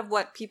a lot of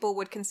what people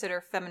would consider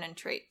feminine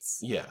traits.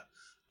 Yeah.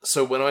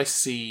 So when I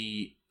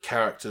see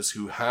characters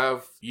who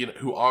have,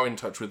 who are in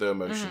touch with their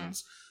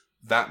emotions,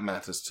 that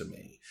matters to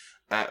me.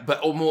 But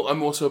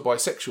I'm also a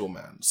bisexual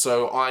man,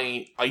 so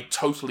I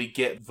totally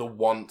get the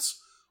want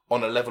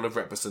on a level of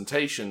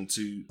representation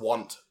to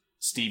want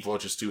Steve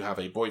Rogers to have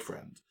a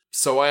boyfriend.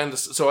 So I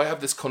understand. So I have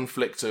this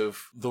conflict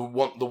of the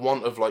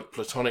want of like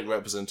platonic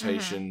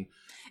representation.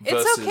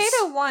 Versus, it's okay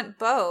to want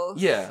both.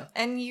 Yeah,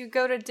 and you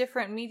go to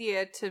different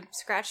media to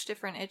scratch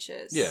different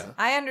itches. Yeah,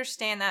 I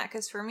understand that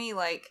because for me,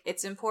 like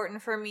it's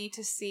important for me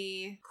to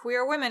see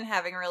queer women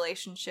having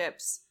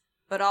relationships.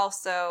 But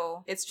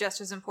also, it's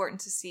just as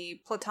important to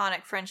see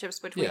platonic friendships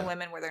between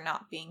women where they're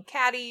not being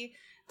catty,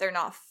 they're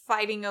not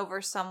fighting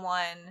over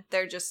someone,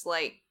 they're just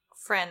like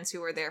friends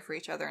who are there for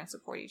each other and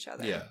support each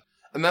other. Yeah.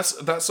 And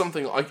that's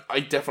something I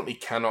definitely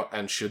cannot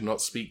and should not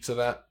speak to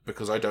that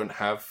because I don't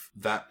have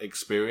that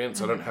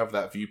experience. Mm-hmm. I don't have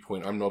that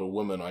viewpoint. I'm not a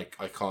woman. I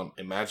can't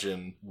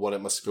imagine what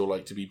it must feel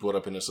like to be brought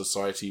up in a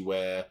society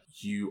where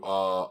you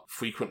are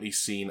frequently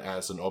seen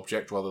as an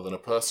object rather than a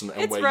person,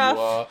 and it's where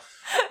rough.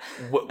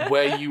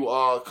 where you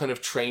are kind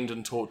of trained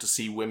and taught to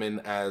see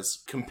women as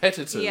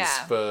competitors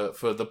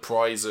for the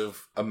prize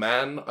of a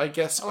man, I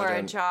guess, or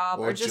a job,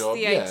 or just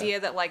the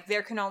idea that like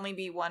there can only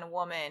be one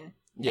woman.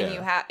 Yeah. And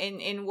you have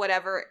in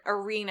whatever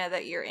arena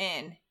that you're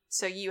in,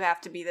 so you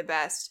have to be the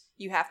best.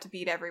 You have to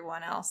beat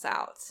everyone else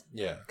out.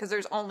 Yeah, because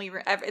there's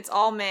it's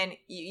all men.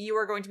 You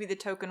are going to be the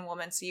token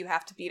woman, so you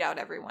have to beat out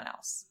everyone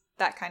else.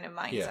 That kind of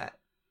mindset. Yeah.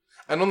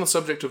 And on the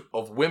subject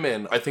of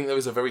women, I think there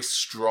is a very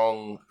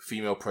strong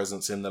female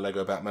presence in the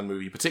Lego Batman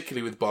movie,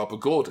 particularly with Barbara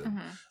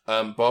Gordon.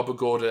 Mm-hmm. Barbara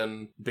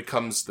Gordon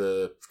becomes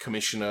the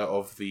commissioner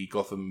of the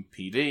Gotham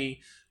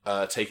PD.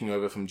 Taking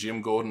over from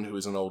Jim Gordon, who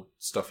is an old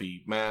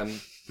stuffy man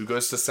who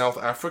goes to South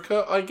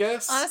Africa, I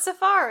guess? On a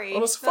safari.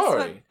 That's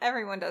what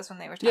everyone does when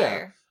they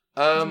retire.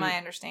 Is my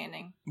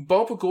understanding.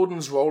 Barbara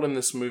Gordon's role in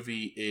this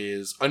movie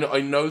is...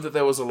 I know that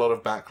there was a lot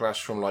of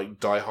backlash from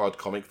like diehard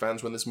comic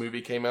fans when this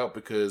movie came out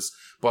because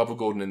Barbara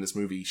Gordon in this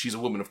movie, she's a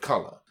woman of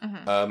colour.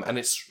 Mm-hmm. And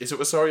is it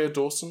Rosario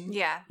Dawson?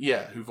 Yeah.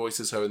 Yeah, who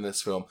voices her in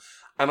this film.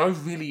 And I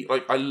really,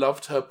 I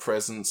loved her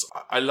presence.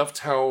 I loved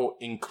how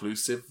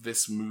inclusive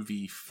this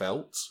movie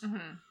felt.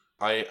 Mm-hmm.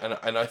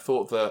 I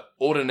thought that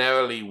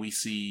ordinarily we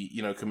see,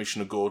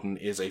 Commissioner Gordon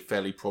is a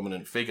fairly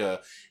prominent figure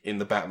in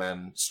the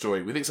Batman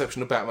story, with the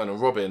exception of Batman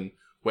and Robin,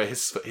 where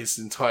his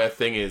entire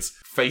thing is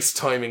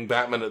FaceTiming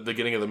Batman at the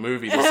beginning of the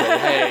movie to say,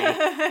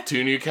 hey,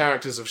 2 new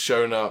characters have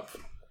shown up.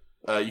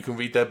 You can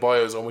read their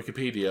bios on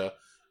Wikipedia.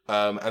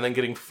 And then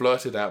getting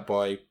flirted at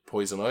by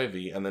Poison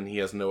Ivy, and then he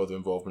has no other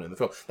involvement in the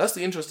film. That's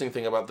the interesting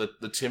thing about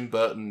the Tim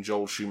Burton,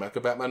 Joel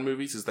Schumacher Batman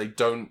movies, is they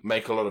don't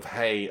make a lot of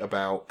hay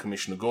about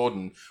Commissioner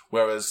Gordon,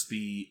 whereas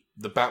the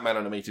Batman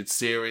animated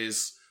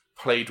series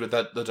played with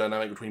the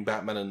dynamic between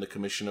Batman and the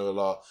Commissioner a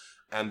lot,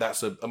 and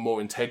that's a more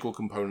integral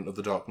component of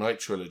the Dark Knight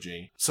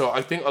trilogy. So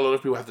I think a lot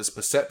of people have this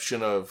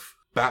perception of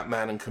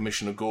Batman and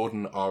Commissioner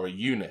Gordon are a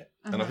unit,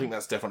 and I think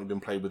that's definitely been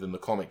played within the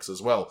comics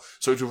as well.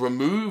 So to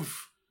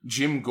remove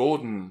Jim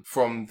Gordon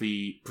from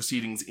the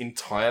proceedings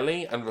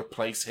entirely and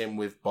replace him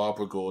with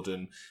Barbara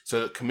Gordon so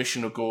that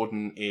Commissioner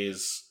Gordon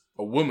is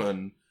a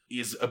woman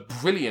is a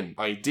brilliant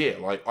idea.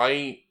 Like,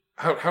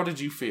 how did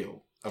you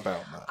feel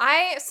about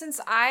that? Since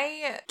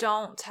I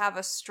don't have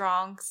a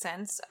strong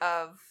sense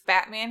of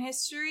Batman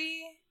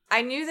history,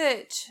 I knew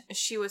that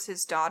she was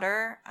his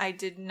daughter. I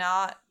did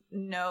not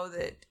know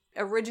that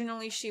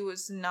originally she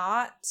was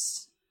not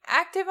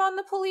active on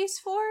the police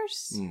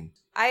force.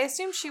 I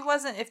assumed she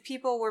wasn't if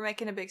people were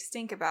making a big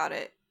stink about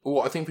it.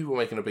 Well, I think people were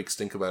making a big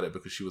stink about it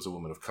because she was a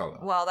woman of colour.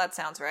 Well, that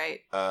sounds right.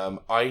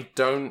 I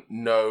don't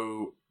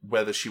know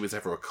whether she was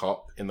ever a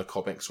cop in the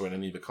comics or in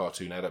any of the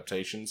cartoon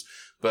adaptations,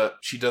 but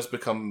she does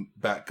become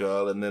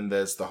Batgirl, and then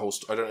there's the whole...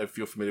 I don't know if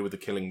you're familiar with The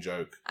Killing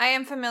Joke. I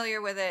am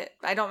familiar with it.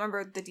 I don't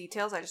remember the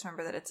details. I just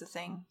remember that it's a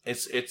thing.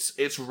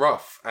 It's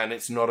rough, and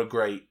it's not a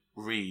great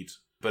read,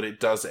 but it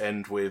does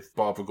end with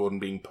Barbara Gordon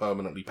being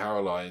permanently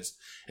paralyzed,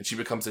 and she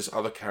becomes this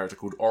other character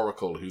called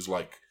Oracle, who's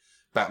like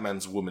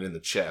Batman's woman in the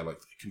chair, like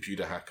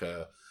computer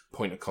hacker,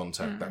 point of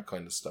contact, that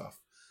kind of stuff.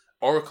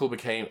 Oracle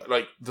became,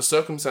 like, the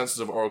circumstances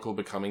of Oracle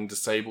becoming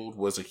disabled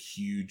was a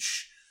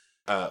huge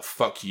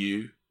fuck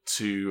you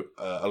to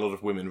a lot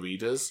of women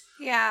readers.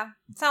 Yeah,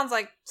 sounds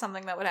like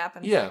something that would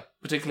happen. Yeah,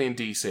 particularly in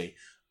DC.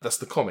 That's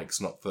the comics,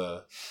 not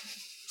the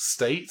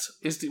state.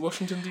 Is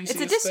Washington, DC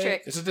It's a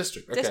district. It's a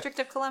district, okay. District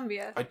of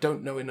Columbia. I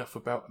don't know enough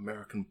about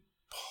American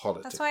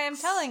politics. That's why I'm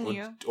telling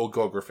you. Or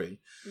geography.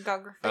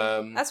 Geography.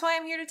 That's why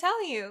I'm here to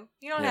tell you.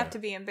 You don't have to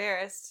be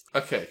embarrassed.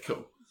 Okay,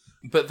 cool.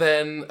 But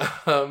then...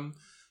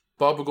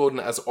 Barbara Gordon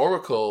as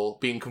Oracle,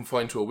 being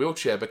confined to a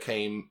wheelchair,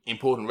 became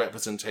important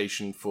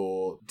representation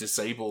for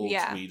disabled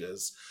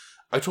readers.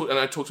 I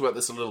talked about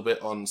this a little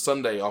bit on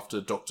Sunday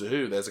after Doctor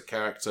Who. There's a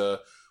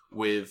character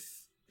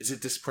with, is it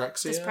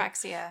dyspraxia?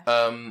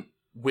 Dyspraxia.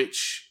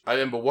 Which I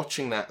remember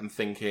watching that and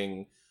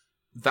thinking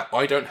that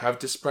I don't have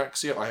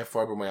dyspraxia. I have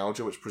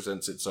fibromyalgia, which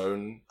presents its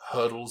own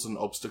hurdles and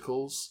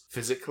obstacles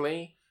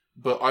physically.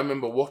 But I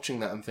remember watching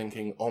that and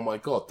thinking, oh my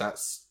God,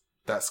 that's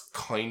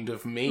kind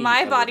of me.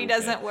 My body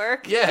doesn't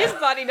work. Yeah. His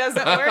body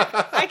doesn't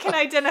work. I can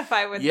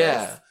identify with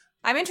Yeah. this.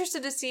 I'm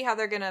interested to see how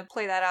they're going to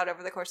play that out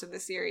over the course of the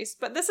series.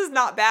 But this is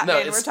not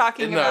Batman we're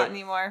talking about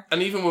anymore.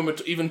 And even when we're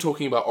even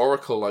talking about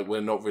Oracle, like,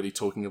 we're not really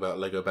talking about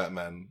Lego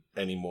Batman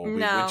anymore.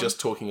 We're just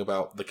talking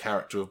about the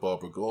character of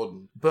Barbara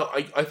Gordon. But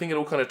I think it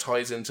all kind of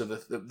ties into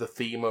the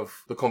theme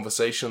of the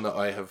conversation that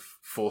I have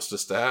forced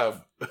us to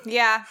have.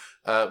 Yeah.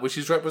 Which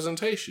is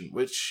representation,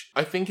 which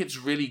I think it's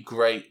really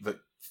great that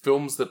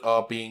films that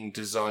are being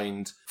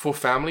designed for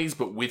families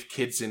but with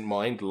kids in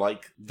mind,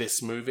 like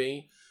this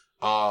movie,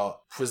 are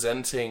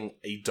presenting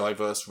a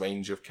diverse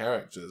range of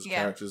characters.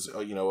 Yeah. Characters,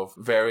 of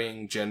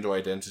varying gender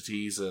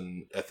identities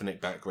and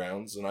ethnic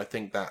backgrounds. And I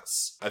think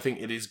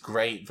it is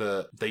great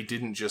that they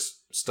didn't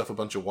just stuff a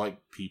bunch of white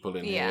people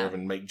in here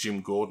and make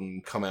Jim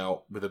Gordon come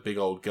out with a big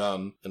old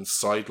gun and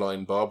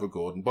sideline Barbara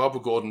Gordon.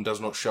 Barbara Gordon does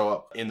not show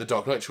up in the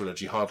Dark Knight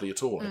trilogy hardly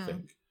at all, I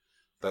think.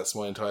 That's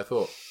my entire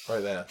thought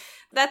right there.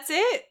 That's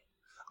it.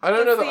 I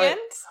don't know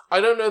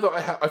that I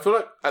have. I feel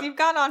like you've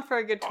gone on for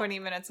a good 20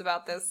 minutes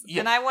about this,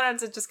 and I wanted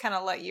to just kind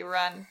of let you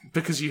run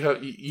because you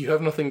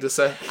have nothing to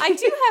say. I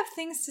do have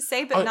things to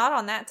say, but not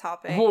on that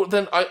topic. Well,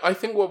 then I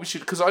think what we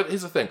should, because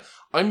here's the thing: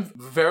 I'm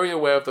very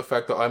aware of the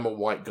fact that I'm a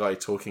white guy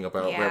talking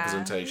about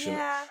representation.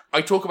 Yeah.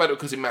 I talk about it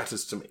because it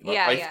matters to me.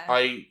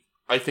 I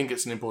think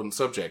it's an important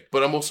subject,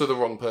 but I'm also the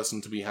wrong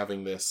person to be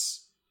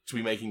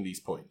making these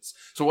points.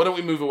 So why don't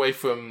we move away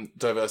from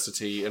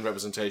diversity and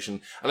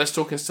representation, and let's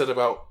talk instead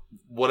about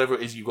whatever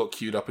it is you got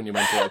queued up in your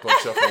mental iPod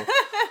shuffle.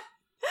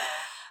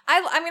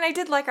 I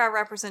did like our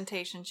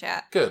representation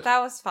chat. Good. That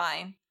was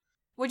fine.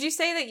 Would you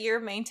say that your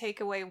main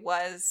takeaway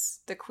was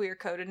the queer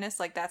codedness?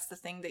 Like, that's the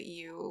thing that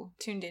you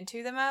tuned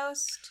into the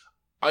most?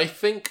 I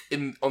think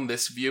on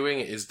this viewing,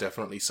 it is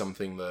definitely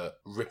something that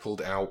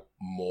rippled out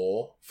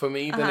more for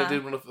me than it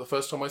did the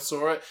first time I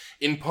saw it.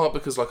 In part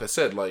because, like I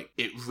said, like,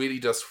 it really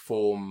does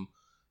form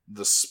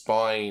the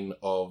spine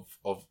of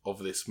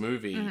this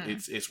movie.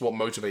 It's what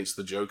motivates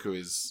the Joker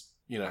is,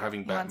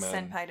 having Batman. Wants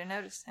Senpai to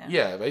notice him.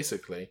 Yeah,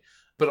 basically.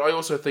 But I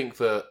also think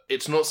that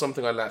it's not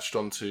something I latched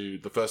onto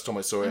the first time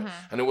I saw it.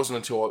 And it wasn't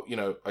until,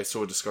 I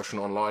saw a discussion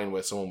online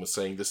where someone was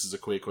saying this is a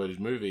queer-coded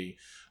movie,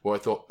 where I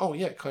thought, oh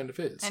yeah, it kind of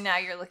is. And now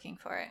you're looking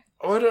for it.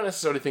 Oh, I don't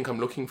necessarily think I'm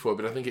looking for it,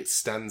 but I think it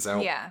stands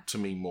out to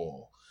me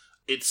more.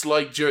 It's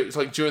like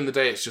during the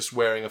day, it's just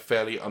wearing a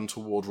fairly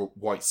untoward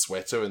white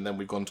sweater, and then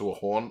we've gone to a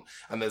haunt,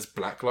 and there's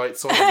black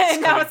lights on.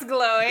 And now it's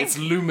glowing. It's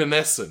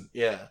luminescent,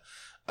 yeah.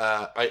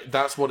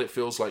 That's what it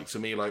feels like to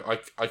me. Like,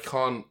 I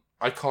can't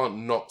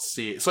not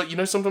see it. It's like,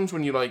 sometimes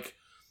when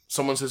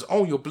someone says,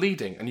 oh, you're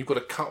bleeding, and you've got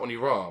a cut on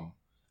your arm,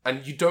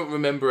 and you don't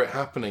remember it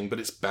happening, but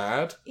it's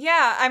bad.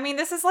 Yeah,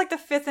 this is like the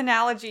 5th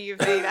analogy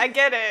you've made. I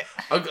get it.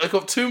 I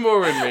got 2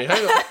 more in me.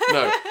 Hang on.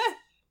 No.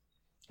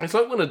 It's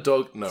like when a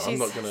dog... No, Jesus. I'm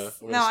not going to...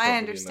 No, I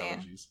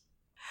understand.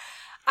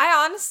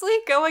 I honestly,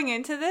 going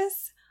into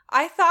this,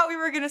 I thought we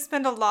were going to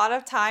spend a lot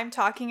of time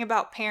talking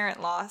about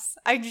parent loss.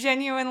 I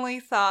genuinely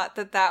thought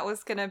that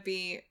was going to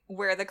be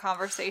where the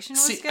conversation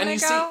was going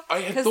to go. I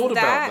had thought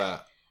about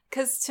that.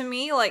 Because to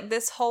me,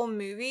 this whole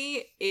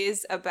movie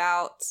is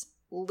about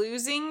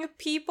losing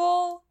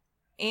people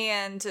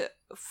and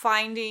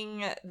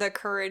finding the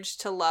courage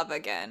to love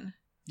again.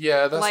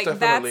 Yeah, that's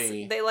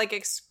definitely... They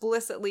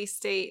explicitly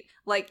state,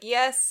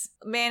 yes,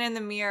 man in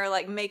the mirror,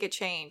 make a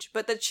change.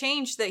 But the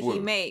change that he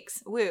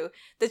makes,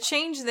 the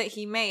change that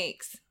he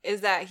makes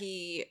is that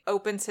he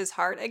opens his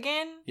heart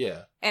again.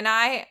 Yeah. And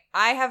I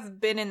have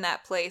been in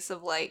that place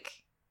of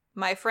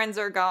my friends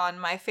are gone,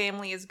 my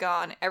family is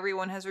gone,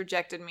 everyone has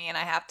rejected me, and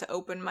I have to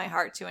open my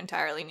heart to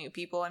entirely new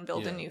people and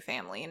build a new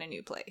family in a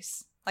new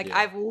place. Like, Yeah.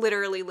 I've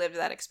literally lived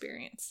that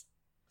experience.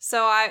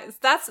 So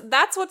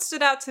that's what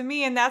stood out to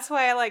me, and that's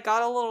why I like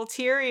got a little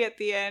teary at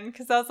the end,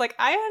 because I was like,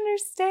 I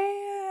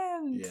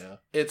understand.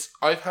 Yeah.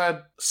 I've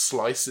had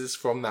slices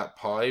from that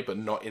pie, but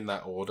not in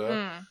that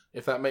order,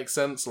 if that makes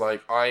sense.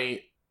 Like,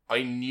 I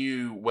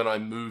knew when I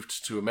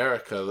moved to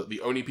America that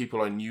the only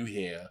people I knew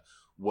here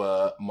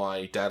were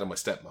my dad and my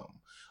stepmom.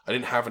 I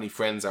didn't have any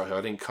friends out here.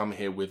 I didn't come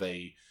here with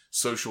a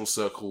social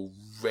circle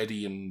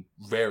ready and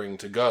raring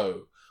to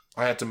go.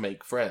 I had to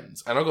make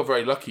friends. And I got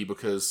very lucky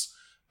because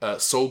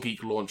Soul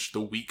Geek launched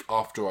the week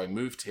after I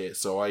moved here.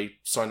 So I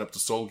signed up to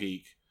Soul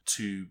Geek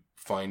to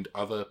find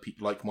other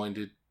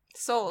like-minded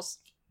Souls.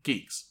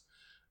 geeks.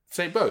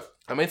 Say both.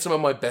 I made some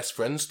of my best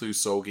friends through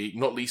Soul Geek,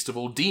 not least of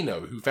all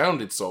Dino, who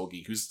founded Soul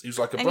Geek, who's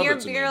like a brother to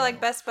me. And you're now. like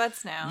best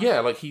buds now.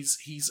 Yeah, like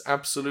he's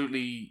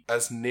absolutely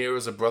as near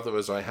as a brother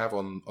as I have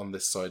on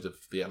this side of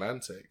the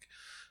Atlantic.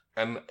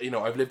 And, you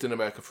know, I've lived in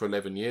America for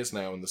 11 years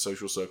now, and the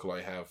social circle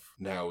I have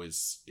now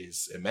is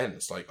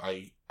immense. Like,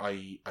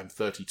 I'm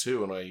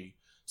 32, and I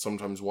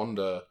sometimes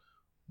wonder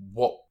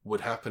what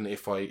would happen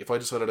if I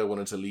decided I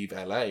wanted to leave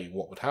LA,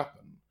 what would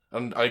happen?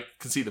 And I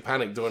can see the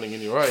panic dawning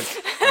in your eyes.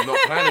 I'm not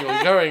planning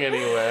on going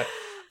anywhere.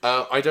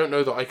 I don't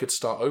know that I could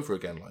start over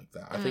again like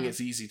that. I think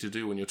it's easy to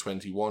do when you're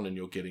 21 and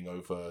you're getting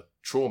over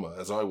trauma,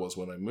 as I was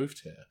when I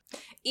moved here.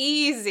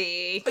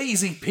 Easy.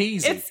 Easy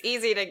peasy. It's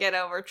easy to get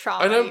over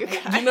trauma. I don't. You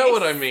guys. You know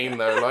what I mean,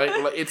 though. Like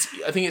it's.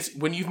 I think it's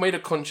when you've made a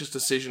conscious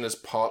decision as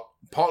part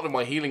of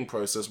my healing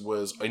process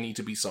was I need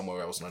to be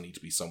somewhere else and I need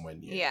to be somewhere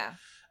new. Yeah.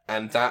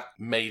 And that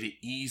made it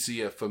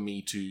easier for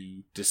me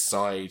to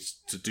decide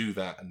to do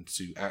that and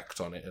to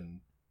act on it and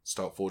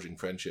start forging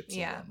friendships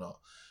and whatnot.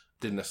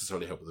 Didn't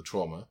necessarily help with the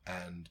trauma.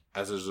 And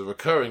as a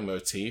recurring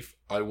motif,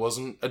 I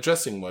wasn't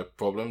addressing my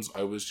problems.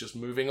 I was just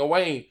moving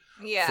away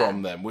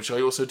from them, which I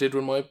also did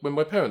when my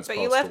parents passed away.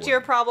 But you left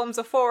your problems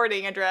a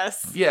forwarding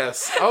address.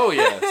 Yes. Oh,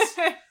 yes.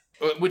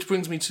 Which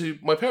brings me to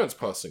my parents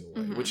passing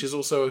away, which is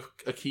also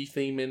a key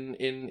theme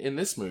in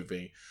this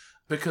movie.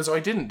 Because I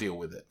didn't deal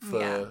with it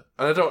and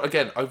I don't.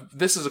 Again,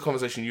 this is a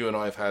conversation you and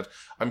I have had.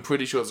 I'm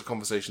pretty sure it's a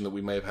conversation that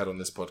we may have had on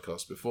this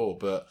podcast before.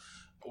 But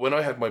when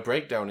I had my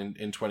breakdown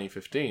in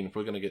 2015, if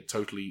we're going to get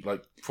totally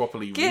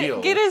properly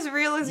real, get as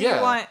real as you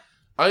want.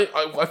 I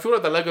feel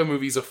like the Lego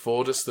movies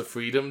afford us the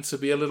freedom to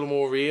be a little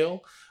more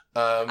real.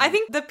 I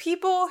think the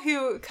people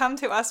who come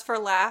to us for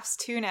laughs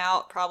tune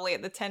out probably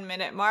at the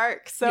 10-minute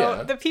mark.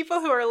 So the people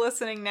who are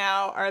listening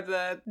now are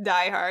the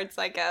diehards,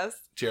 I guess.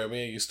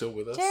 Jeremy, are you still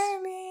with us?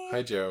 Jeremy.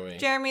 Hi, Jeremy.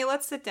 Jeremy,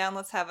 let's sit down.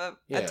 Let's have a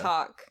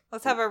talk.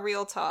 Let's have a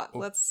real talk.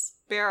 Let's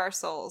bare our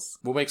souls.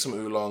 We'll make some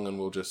oolong and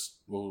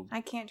we'll...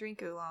 I can't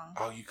drink oolong.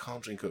 Oh, you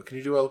can't drink it. Can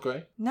you do Earl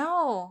Grey?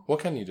 No. What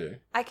can you do?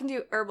 I can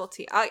do herbal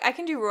tea. I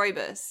can do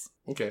rooibos.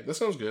 Okay, that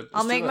sounds good.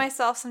 I'll make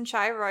myself some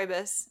chai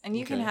rooibos, and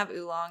you can have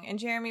oolong. And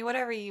Jeremy,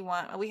 whatever you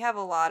want. We have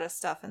a lot of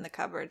stuff in the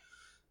cupboard.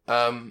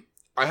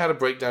 I had a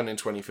breakdown in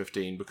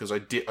 2015 because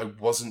I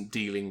wasn't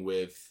dealing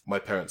with my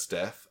parents'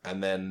 death,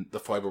 and then the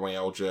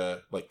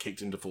fibromyalgia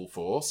kicked into full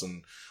force,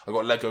 and I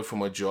got let go from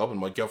my job, and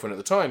my girlfriend at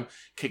the time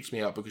kicked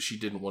me out because she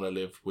didn't want to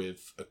live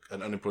with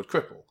an unemployed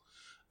cripple.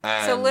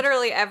 And so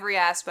literally every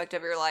aspect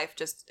of your life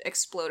just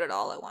exploded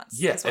all at once.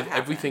 Yeah,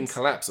 everything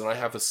collapsed, and I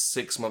have a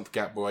 6-month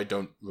gap where I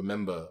don't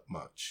remember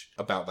much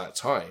about that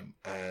time.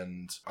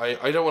 And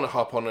I don't want to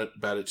harp on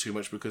about it too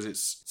much because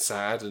it's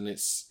sad, and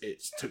it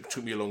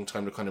took me a long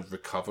time to kind of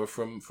recover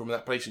from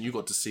that place, and you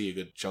got to see a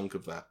good chunk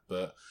of that.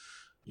 But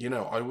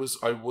I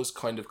was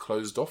kind of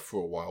closed off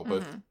for a while,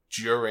 both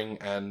during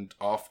and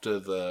after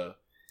the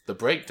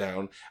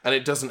breakdown, and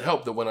it doesn't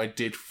help that when I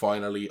did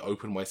finally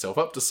open myself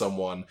up to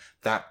someone,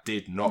 that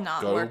did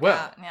not go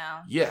well.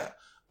 Out, yeah,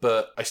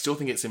 but I still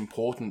think it's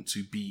important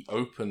to be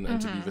open and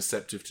to be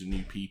receptive to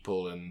new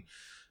people and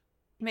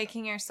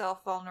making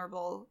yourself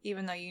vulnerable,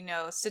 even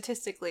though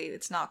statistically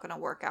it's not going to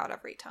work out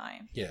every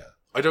time. Yeah,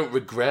 I don't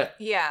regret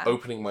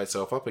opening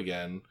myself up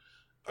again.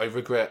 I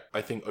regret,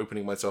 I think,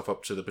 opening myself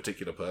up to the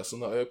particular person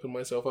that I opened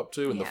myself up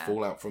to and the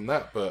fallout from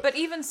that. But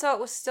even so, it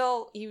was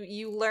still,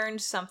 you learned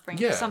something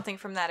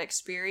from that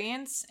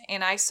experience.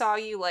 And I saw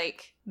you,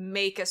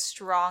 make a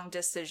strong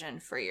decision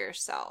for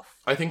yourself.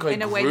 I think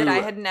in a way that I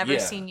had never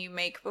seen you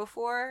make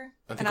before.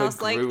 And I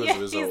was like,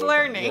 he's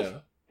learning.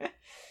 Yeah.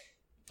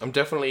 I'm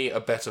definitely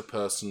a better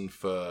person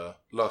for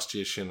last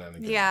year's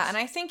shenanigans. Yeah, and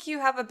I think you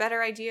have a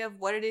better idea of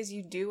what it is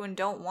you do and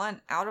don't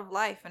want out of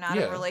life and out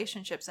of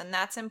relationships, and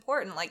that's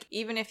important.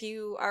 Even if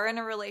you are in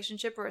a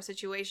relationship or a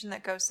situation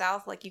that goes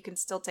south, you can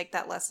still take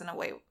that lesson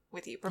away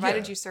with you,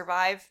 provided you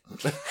survive.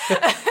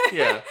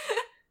 Yeah.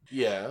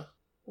 Yeah.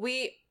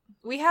 We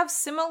have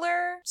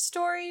similar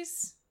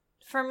stories.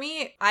 For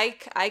me,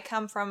 I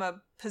come from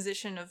a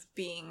position of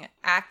being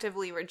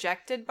actively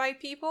rejected by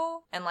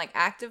people and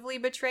actively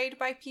betrayed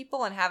by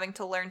people and having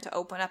to learn to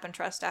open up and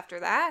trust after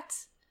that.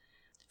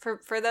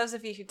 For those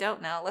of you who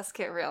don't know, let's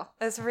get real.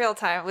 It's real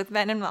time with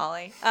Ben and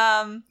Molly.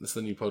 It's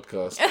the new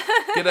podcast.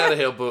 Get out of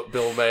here,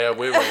 Bill Mayer.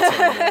 We're real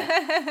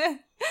time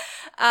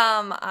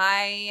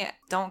I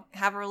don't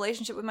have a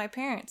relationship with my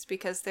parents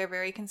because they're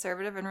very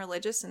conservative and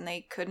religious, and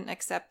they couldn't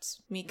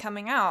accept me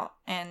coming out,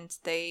 and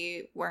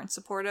they weren't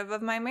supportive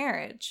of my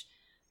marriage.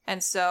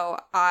 And so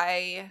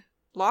I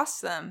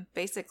lost them,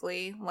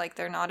 basically. Like,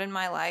 they're not in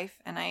my life,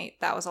 and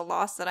that was a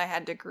loss that I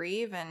had to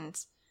grieve, and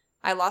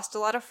I lost a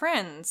lot of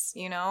friends,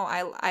 you know?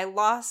 I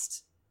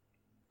lost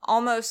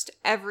almost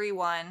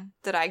everyone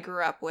that I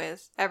grew up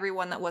with,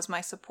 everyone that was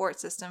my support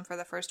system for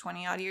the first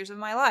 20-odd years of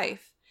my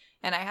life.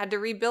 And I had to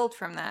rebuild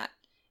from that.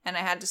 And I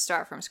had to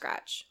start from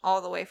scratch,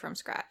 all the way from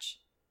scratch.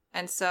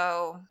 And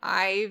so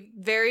I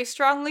very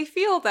strongly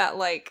feel that,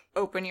 like,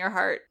 open your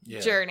heart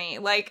journey.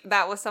 Like,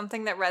 that was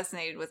something that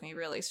resonated with me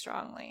really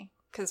strongly.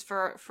 Because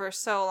for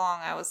so long,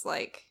 I was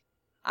like,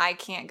 I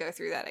can't go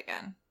through that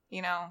again.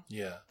 You know?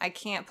 Yeah. I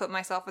can't put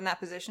myself in that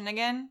position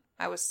again.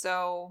 I was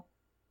so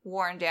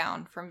worn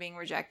down from being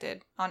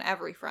rejected on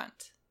every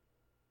front.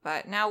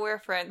 But now we're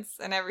friends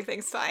and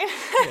everything's fine.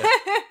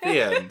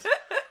 The end.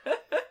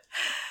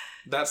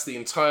 That's the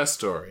entire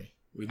story,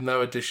 with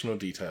no additional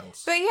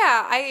details. But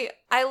yeah,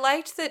 I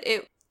liked that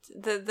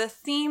the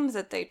theme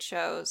that they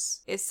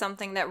chose is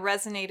something that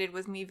resonated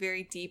with me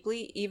very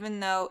deeply, even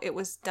though it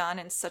was done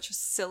in such a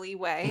silly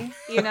way,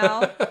 you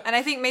know? And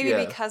I think maybe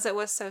because it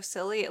was so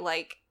silly, it,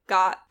 like,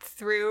 got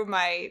through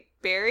my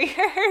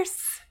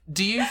barriers.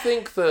 Do you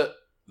think that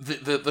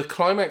the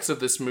climax of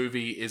this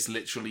movie is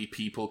literally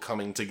people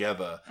coming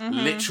together? Mm-hmm.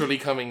 Literally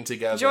coming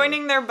together.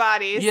 Joining their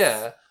bodies.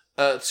 Yeah.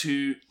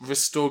 To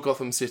restore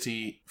Gotham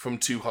City from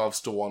two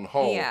halves to one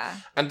whole. Yeah.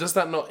 And does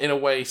that not, in a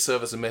way,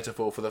 serve as a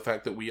metaphor for the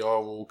fact that we are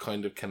all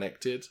kind of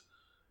connected?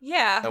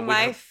 Yeah, and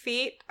my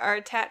feet are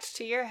attached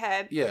to your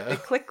head. Yeah. They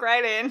click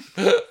right in.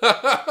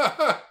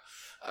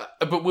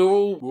 But we're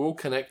all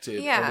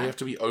connected. Yeah. And we have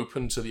to be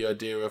open to the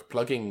idea of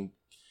plugging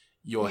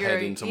your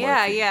head into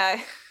my feet. Yeah.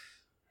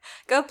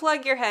 Go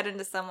plug your head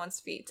into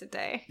someone's feet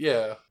today.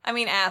 Yeah. I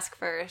mean, ask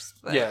first.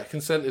 But... Yeah,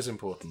 consent is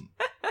important.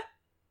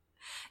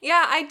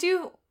 Yeah, I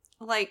do...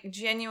 Like,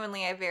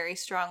 genuinely, I very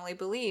strongly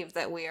believe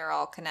that we are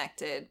all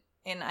connected.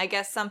 And I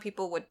guess some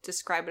people would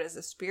describe it as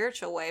a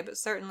spiritual way, but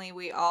certainly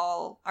we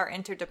all are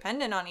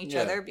interdependent on each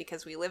other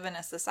because we live in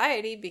a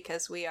society,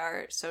 because we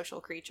are social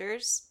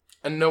creatures.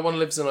 And no one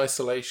lives in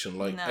isolation.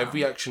 Like,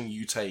 every action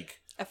you take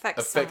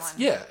affects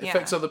someone.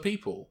 Affects other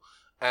people.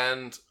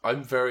 And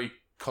I'm very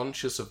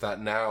conscious of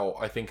that now,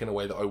 I think, in a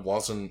way that I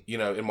wasn't, you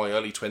know, in my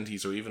early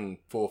 20s or even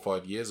 4 or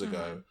 5 years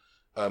ago.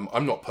 Mm-hmm.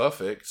 I'm not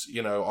perfect,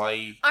 you know,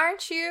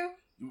 Aren't you?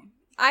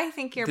 I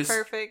think you're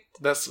perfect.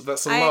 That's a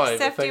lie. I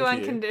accept you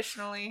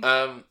unconditionally.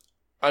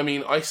 I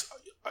mean, I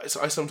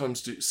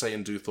sometimes say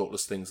and do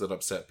thoughtless things that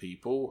upset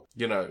people.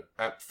 You know,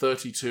 at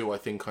 32, I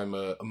think I'm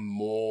a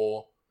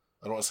more,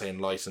 I don't want to say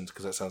enlightened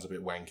because that sounds a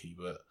bit wanky,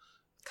 but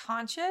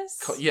conscious?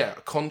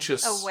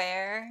 Conscious,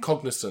 aware,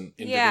 cognizant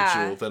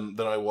individual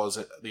than I was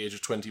at the age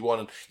of 21,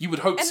 and you would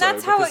hope so. And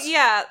that's how.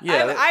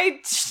 I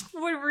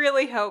would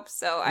really hope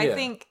so. I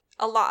think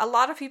a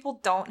lot of people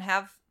don't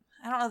have.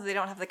 I don't know if they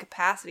don't have the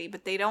capacity,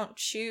 but they don't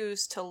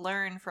choose to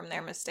learn from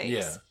their mistakes.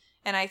 Yeah.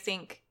 And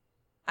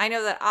I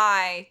know that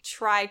I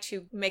try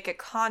to make a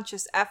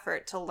conscious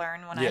effort to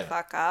learn when I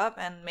fuck up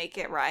and make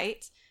it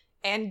right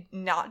and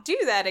not do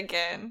that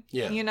again.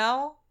 Yeah. You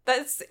know?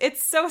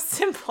 It's so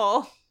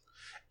simple.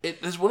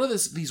 There's one of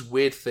these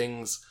weird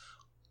things.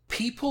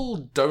 People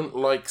don't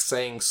like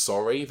saying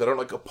sorry. They don't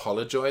like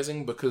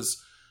apologizing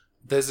because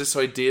there's this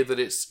idea that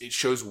it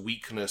shows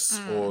weakness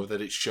or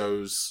that it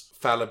shows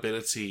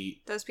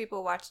fallibility. Those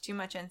people watch too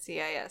much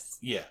NCIS.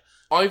 Yeah.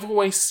 I've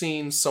always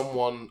seen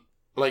someone,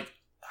 like,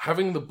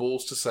 having the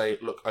balls to say,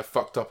 look, I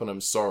fucked up and I'm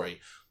sorry.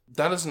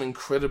 That is an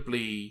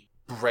incredibly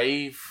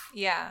brave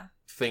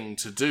thing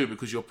to do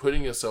because you're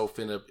putting yourself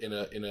in a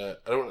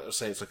I don't want to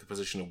say it's like a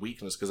position of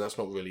weakness because that's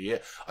not really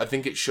it. I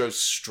think it shows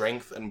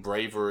strength and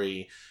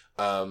bravery.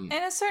 And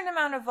a certain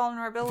amount of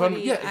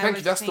vulnerability. Thank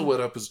you. That's the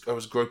word I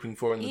was groping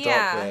for in the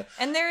dark there.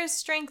 And there is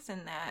strength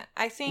in that.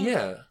 I think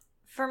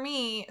for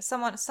me,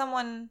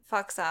 someone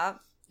fucks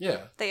up.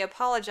 Yeah. They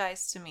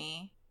apologize to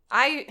me.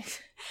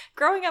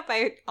 Growing up,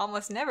 I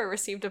almost never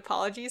received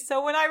apologies.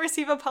 So when I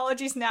receive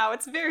apologies now,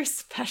 it's very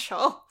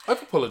special.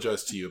 I've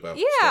apologized to you about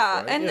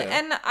stuff, right?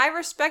 And I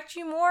respect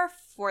you more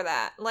for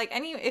that. Like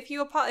if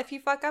you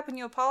fuck up and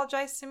you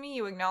apologize to me,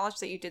 you acknowledge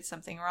that you did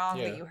something wrong,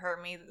 that you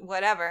hurt me,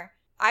 whatever.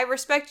 I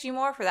respect you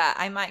more for that.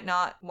 I might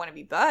not want to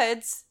be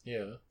buds,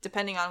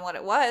 depending on what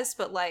it was,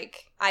 but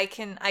like I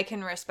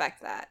can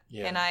respect that,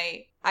 and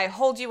I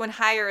hold you in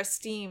higher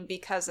esteem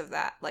because of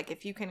that. Like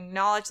if you can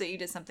acknowledge that you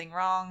did something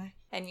wrong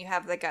and you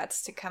have the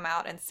guts to come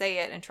out and say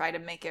it and try to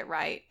make it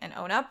right and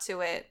own up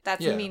to it,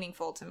 that's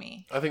meaningful to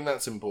me. I think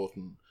that's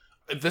important.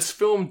 This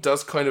film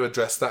does kind of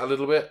address that a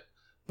little bit,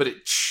 but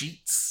it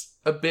cheats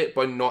a bit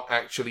by not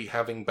actually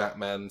having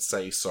Batman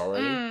say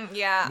sorry.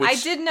 I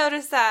did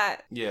notice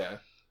that. Yeah.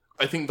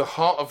 I think the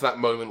heart of that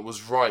moment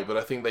was right, but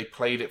I think they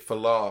played it for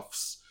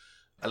laughs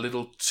a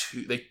little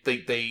too. They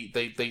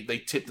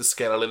tipped the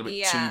scale a little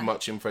bit too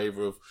much in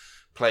favor of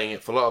playing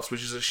it for laughs,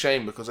 which is a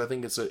shame because I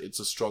think it's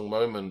a strong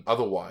moment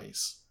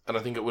otherwise. And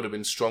I think it would have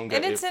been stronger.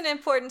 And it's an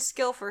important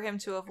skill for him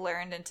to have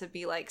learned and to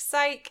be like,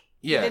 psych.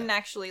 Yeah. He didn't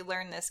actually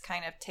learn this,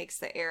 kind of takes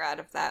the air out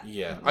of that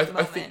I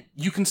think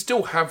you can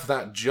still have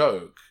that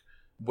joke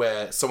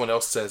where someone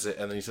else says it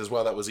and then he says,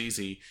 well, that was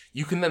easy.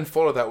 You can then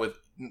follow that with,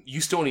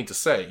 you still need to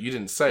say it. You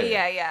didn't say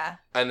it. Yeah.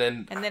 And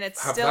then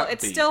it's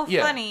still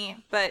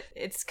funny, but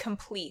it's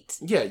complete.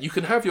 Yeah, you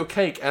can have your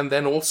cake and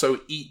then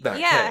also eat that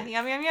cake.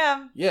 Yeah,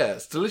 yum. Yeah,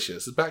 it's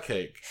delicious. It's bat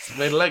cake. It's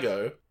made of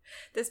Lego.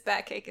 This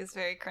bat cake is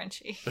very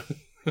crunchy.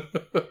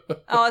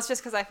 Oh, it's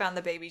just because I found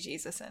the baby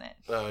Jesus in it.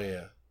 Oh,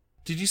 yeah.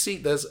 Did you see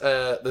there's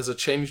a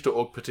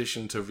change.org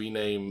petition to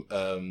rename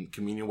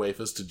communion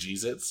wafers to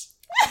Jeez-Its?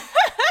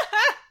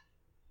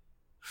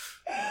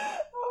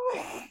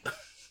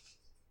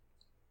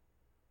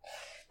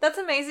 That's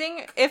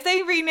amazing. If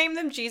they rename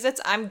them Jeez-Its,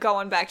 I'm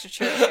going back to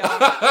church,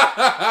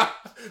 y'all.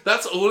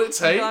 That's all it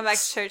takes? I'm going back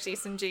to church to eat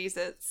some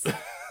Jeez-Its.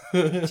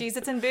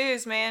 Jeez-Its and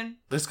booze, man.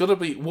 There's got to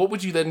be... What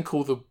would you then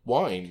call the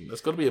wine? There's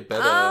got to be a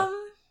better...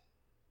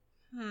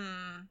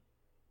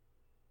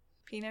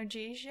 Pinot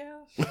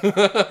Grigio?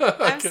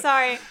 I'm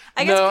sorry.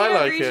 I guess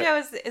Pinot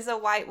Grigio is a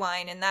white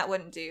wine, and that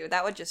wouldn't do.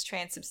 That would just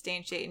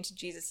transubstantiate into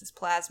Jesus'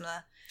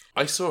 plasma.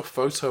 I saw a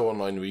photo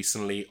online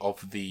recently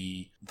of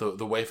the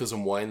wafers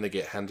and wine that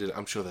get handed...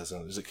 I'm sure there's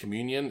is it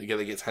communion? Yeah,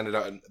 that gets handed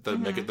out in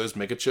those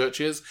mega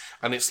churches.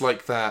 And it's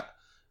like that...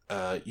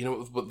 you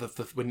know,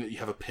 when you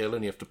have a pill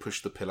and you have to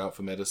push the pill out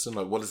for medicine,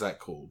 like what is that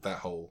called? That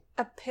whole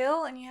a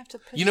pill and you have to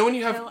push. You know when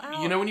you the have pill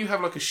out? you know when you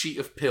have like a sheet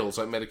of pills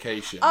like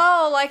medication.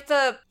 Oh, like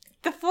the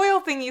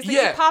foil thingies that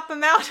you pop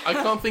them out. I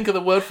can't think of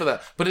the word for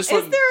that, but it's is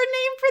there a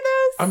name for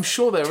those? I'm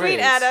sure there is. Tweet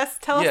at us.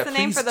 Tell us the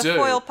name for the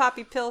foil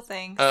poppy pill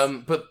things.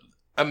 But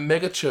at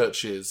mega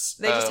churches,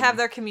 they just have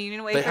their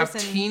communion wafers. They have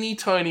teeny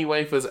tiny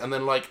wafers and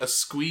then like a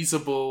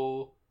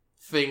squeezable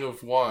thing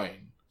of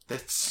wine. They're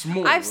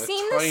small. I've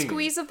seen the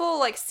squeezable,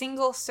 like,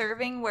 single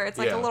serving where it's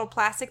like a little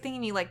plastic thing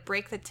and you, like,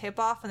 break the tip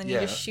off and then you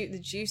just shoot the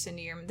juice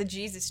into the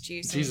Jesus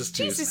juice. Jesus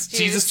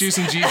juice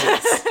and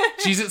Jesus.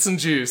 Jesus and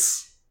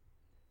juice.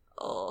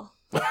 Oh.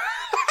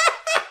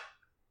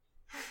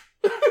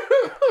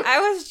 I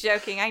was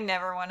joking. I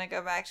never want to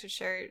go back to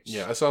church.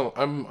 Yeah,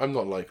 I'm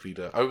not likely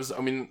to.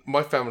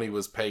 My family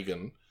was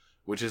pagan,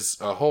 which is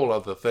a whole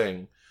other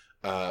thing.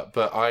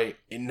 But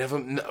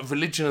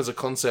religion as a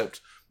concept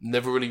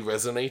never really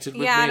resonated with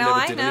me.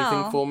 Never did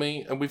anything for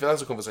me. And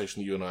that's a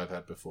conversation that you and I have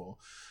had before.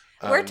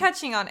 We're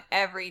touching on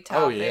every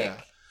topic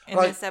in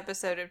this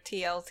episode of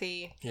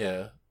TLT.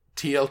 Yeah.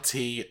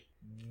 TLT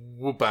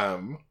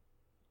wabam.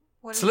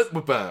 Tlit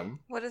wabam.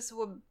 What is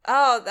wab?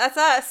 Oh, that's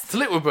us.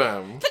 Tlit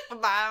wabam.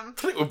 Tlit wabam.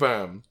 Tlit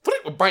wabam.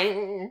 Tlit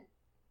wabam.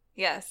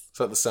 Yes. Is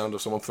that the sound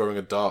of someone throwing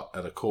a dart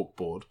at a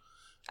corkboard?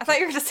 I thought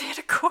you were going to say at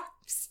a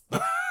corpse.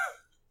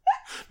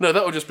 No,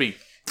 that would just be...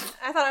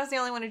 I thought I was the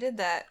only one who did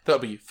that. That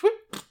would be...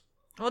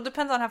 Well, it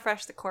depends on how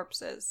fresh the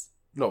corpse is.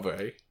 Not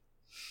very.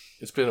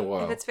 It's been a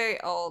while. If it's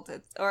very old,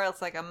 or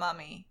else like a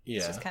mummy. Yeah.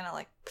 It's just kind of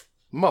like...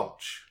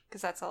 Mulch.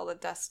 Because that's all the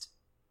dust.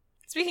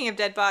 Speaking of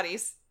dead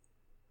bodies,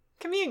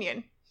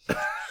 communion.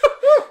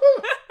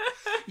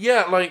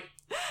 Yeah, like...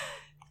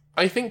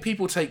 I think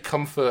people take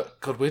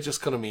comfort... God, we're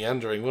just kind of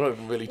meandering. We're not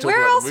even really talking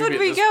about the movie. Where else would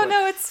we go?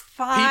 No, it's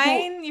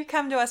fine. You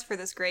come to us for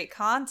this great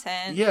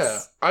content. Yeah,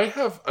 I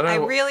have... I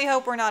really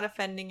hope we're not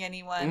offending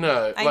anyone.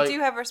 No, I do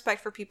have respect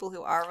for people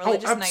who are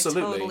religious, and I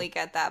absolutely. totally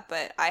get that,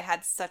 but I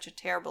had such a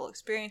terrible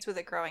experience with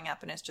it growing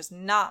up, and it's just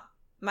not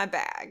my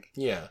bag.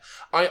 Yeah.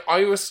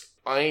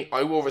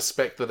 I will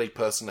respect that a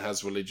person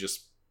has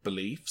religious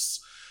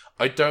beliefs.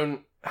 I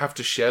don't have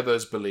to share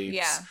those beliefs.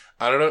 Yeah.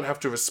 And I don't have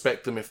to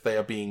respect them if they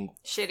are being...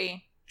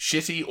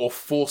 shitty or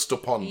forced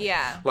upon me.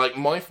 Yeah. Like,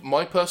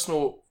 my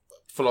personal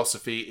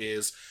philosophy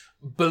is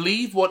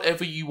believe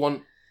whatever you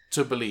want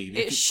to believe.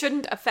 It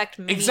shouldn't affect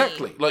me.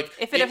 Exactly. Like,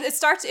 if it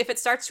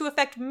starts to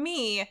affect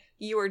me,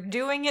 you are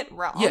doing it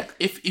wrong. Yeah.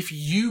 If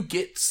you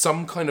get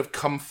some kind of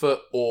comfort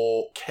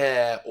or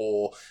care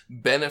or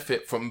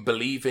benefit from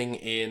believing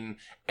in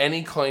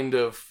any kind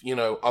of,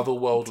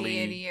 otherworldly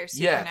deity or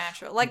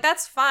supernatural, like,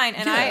 that's fine,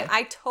 and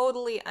I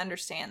totally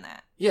understand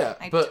that. Yeah,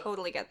 I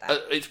totally get that.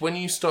 It's when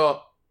you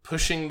start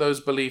pushing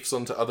those beliefs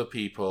onto other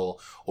people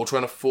or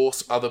trying to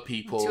force other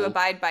people to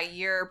abide by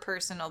your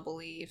personal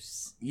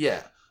beliefs.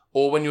 Yeah.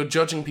 Or when you're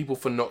judging people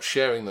for not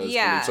sharing those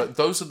beliefs. Like,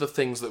 those are the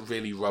things that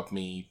really rub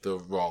me the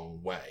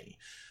wrong way.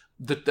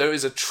 There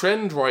is a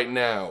trend right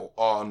now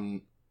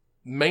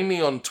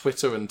mainly on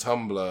Twitter and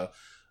Tumblr.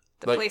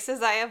 The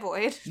places I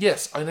avoid.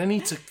 Yes, and I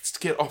need to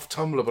get off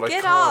Tumblr, but I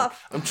can't. Get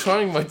off. I'm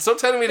trying Stop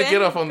telling me to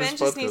get off on this podcast.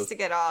 Ben just needs to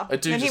get off.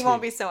 And he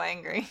won't be so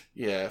angry.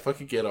 Yeah, if I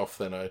could get off,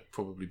 then I'd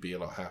probably be a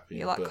lot happier.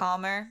 Be a lot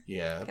calmer.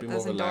 Yeah, get be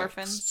those more relaxed.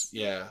 Endorphins.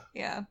 Yeah.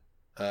 Yeah.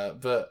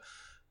 But,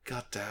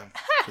 goddamn,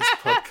 this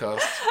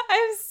podcast.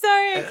 I'm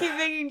sorry I keep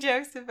making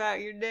jokes about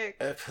your dick.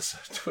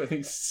 Episode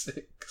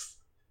 26.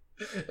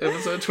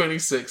 Episode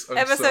 26. I'm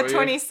Episode sorry.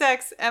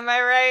 26. Am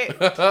I right?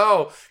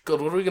 Oh,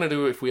 God, what are we going to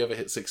do if we ever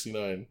hit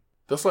 69?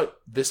 That's like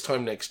this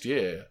time next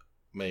year.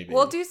 maybe.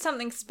 We'll do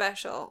something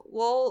special.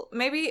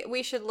 Maybe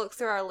we should look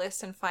through our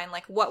list and find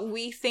like what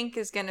we think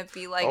is going to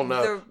be like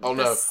the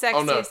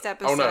sexiest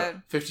episode. Oh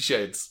no, 50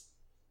 Shades.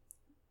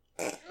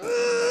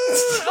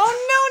 Oh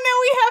no,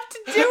 we have to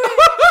do it!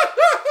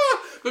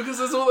 Because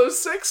there's all those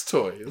sex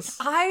toys.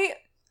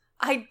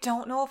 I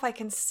don't know if I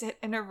can sit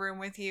in a room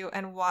with you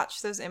and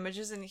watch those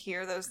images and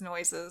hear those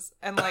noises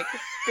and like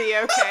be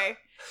okay.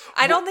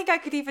 I don't think I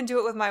could even do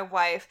it with my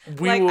wife.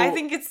 I don't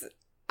think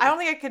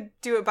I could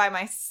do it by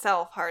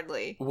myself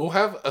hardly. We'll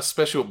have a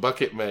special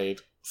bucket made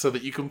so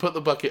that you can put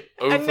the bucket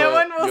over and no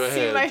one will your see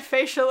head. my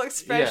facial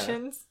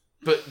expressions.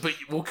 Yeah. But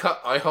we'll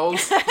cut eye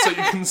holes so you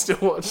can still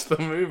watch the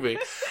movie.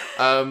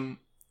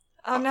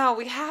 Oh no,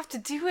 we have to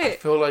do it. I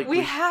feel like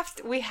we have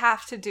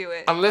to do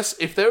it. Unless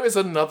if there is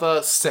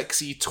another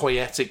sexy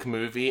toyetic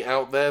movie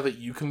out there that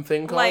you can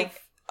think of,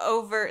 like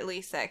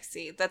overtly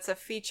sexy, that's a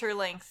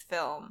feature-length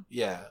film.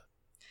 Yeah.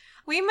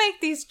 We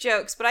make these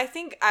jokes, but I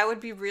think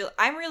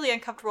I'm really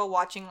uncomfortable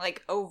watching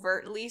like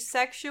overtly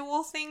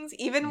sexual things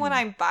even when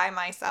I'm by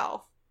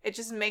myself. It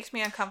just makes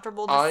me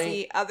uncomfortable to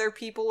see other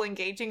people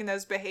engaging in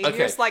those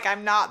behaviors like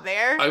I'm not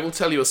there. I will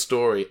tell you a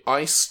story.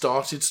 I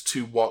started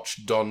to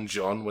watch Don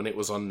John when it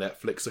was on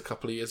Netflix a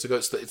couple of years ago.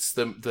 It's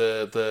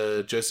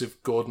the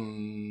Joseph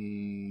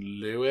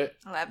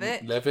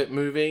Gordon-Levitt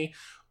movie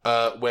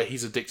where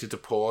he's addicted to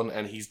porn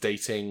and he's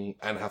dating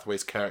Anne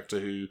Hathaway's character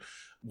who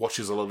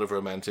watches a lot of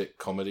romantic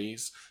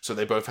comedies, so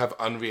they both have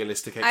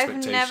unrealistic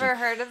expectations. I've never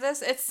heard of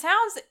this. It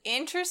sounds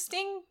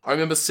interesting. I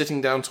remember sitting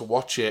down to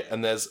watch it,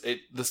 and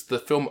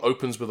the film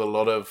opens with a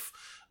lot of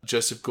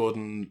Joseph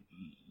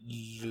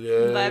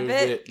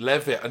Gordon-Levitt.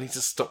 I need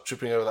to stop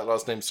tripping over that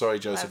last name. Sorry,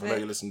 Joseph. Levitt. I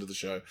know you listen to the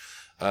show.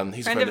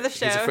 He's friend of the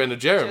show. He's a friend of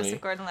Jeremy.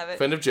 Joseph Gordon-Levitt.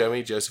 Friend of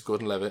Jeremy, Joseph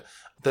Gordon-Levitt.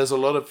 There's a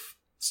lot of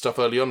stuff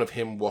early on of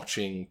him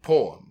watching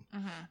porn.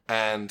 Mm-hmm.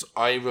 And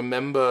I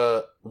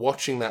remember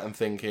watching that and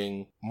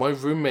thinking, my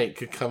roommate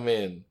could come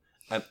in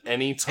at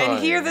any time.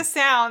 And hear the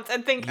sounds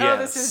and think, oh,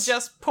 this is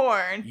just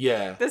porn.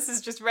 Yeah. This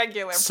is just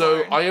regular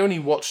so porn. I only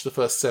watched the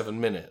first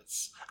 7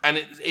 minutes. And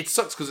it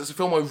sucks because it's a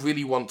film I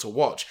really want to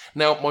watch.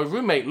 Now, my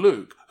roommate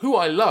Luke, who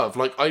I love,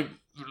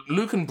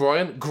 Luke and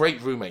Brian,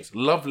 great roommates.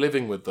 Love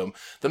living with them.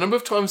 The number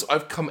of times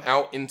I've come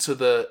out into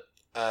the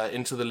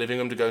living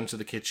room to go into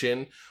the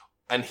kitchen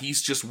and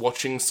he's just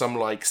watching some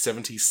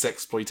 70s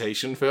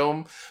sexploitation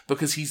film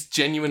because he's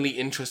genuinely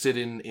interested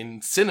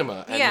in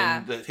cinema and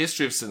in the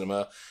history of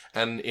cinema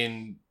and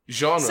in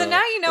genre. So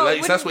now you know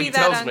it wouldn't be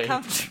that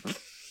uncomfortable. Me.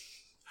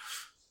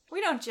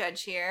 We don't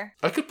judge here.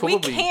 I could probably...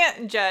 We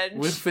can't judge.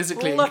 We're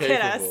physically look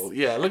incapable. At us.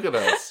 Yeah, look at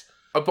us.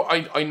 But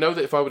I know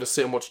that if I were to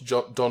sit and watch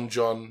Don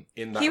John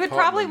in that he would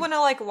probably want to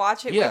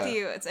watch it with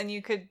you and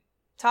you could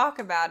talk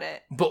about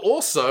it. But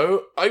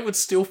also, I would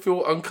still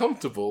feel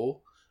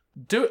uncomfortable.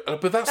 Do it,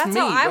 but that's me.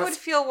 How I would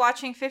feel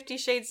watching 50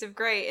 Shades of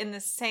Grey in the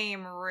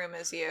same room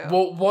as you.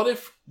 Well, what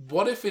if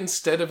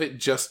instead of it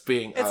just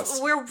being us,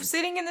 we're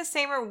sitting in the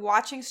same room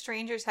watching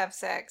strangers have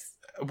sex?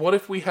 What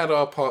if we had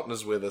our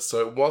partners with us,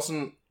 so it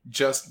wasn't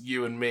just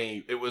you and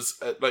me? It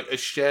was a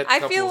shared.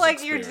 I feel like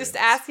experience. You're just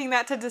asking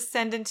that to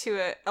descend into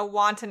a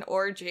wanton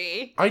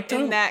orgy. I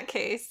don't. In that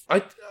case,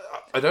 I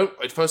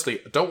don't. Firstly,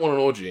 I don't want an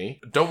orgy.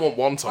 I don't want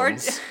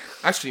wontons.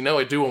 Actually, no,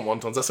 I do want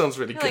wontons. That sounds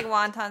really good. Like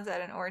wontons at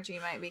an orgy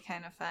might be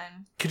kind of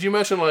fun. Could you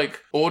imagine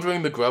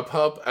ordering the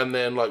Grubhub and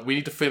then we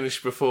need to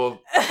finish before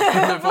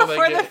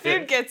the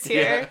food gets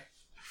here? Yeah.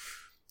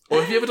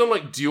 Or have you ever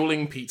done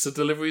dueling pizza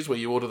deliveries where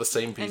you order the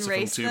same pizza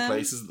from two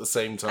places at the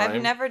same time?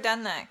 I've never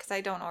done that because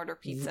I don't order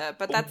pizza,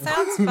 but that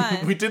sounds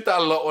fun. We did that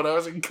a lot when I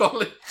was in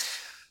college.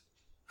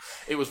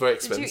 It was very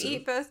expensive. Did you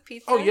eat both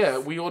pizzas? Oh yeah,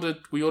 we ordered.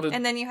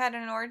 And then you had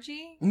an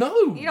orgy?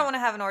 No. You don't want to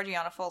have an orgy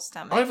on a full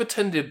stomach. I've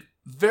attended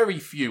very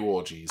few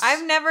orgies.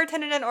 I've never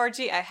attended an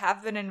orgy. I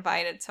have been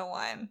invited to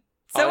one.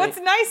 So it's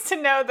nice to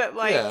know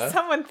that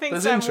someone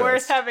thinks I'm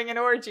worth having an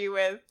orgy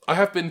with. I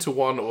have been to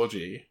one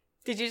orgy.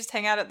 Did you just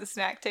hang out at the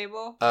snack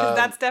table? Because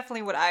that's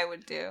definitely what I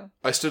would do.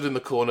 I stood in the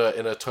corner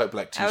in a tight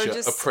black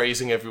t-shirt,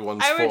 appraising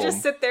everyone's form. I would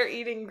just sit there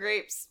eating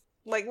grapes.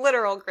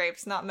 Literal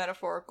grapes, not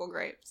metaphorical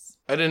grapes.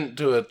 I didn't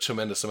do a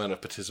tremendous amount of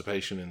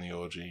participation in the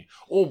orgy.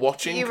 Or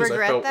watching, because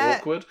I felt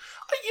awkward.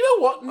 You know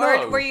what?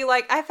 No. Or were you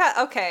I felt,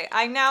 okay,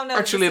 I now know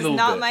actually, this is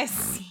not my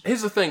scene.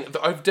 Here's the thing.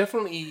 I've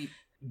definitely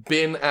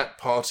been at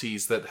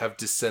parties that have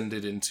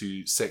descended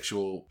into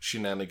sexual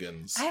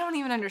shenanigans. I don't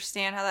even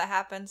understand how that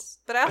happens.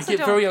 But I also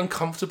get very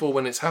uncomfortable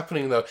when it's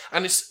happening, though.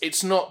 And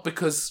it's not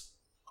because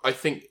I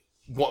think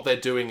what they're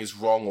doing is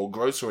wrong or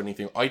gross or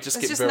anything. I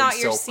just get very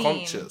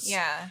self-conscious.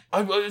 Yeah.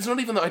 It's not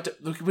even that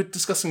we're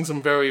discussing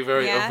some very,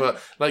 very overt...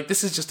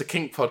 this is just a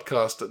kink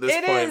podcast at this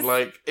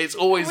point. Is. It's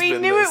always been We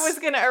knew it was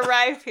going to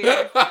arrive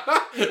here.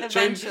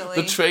 Eventually.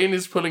 The train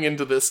is pulling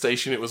into the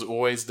station it was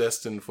always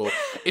destined for.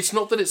 It's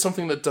not that it's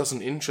something that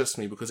doesn't interest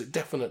me, because it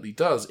definitely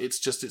does.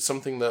 It's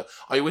something that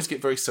I always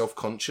get very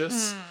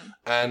self-conscious.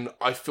 And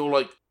I feel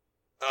like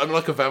I'm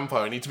like a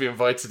vampire. I need to be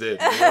invited in.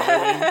 You know what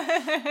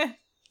I mean?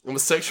 I'm a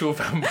sexual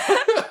vampire.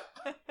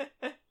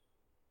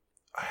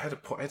 I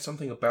had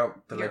something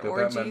about the Your Lego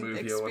orgy Batman movie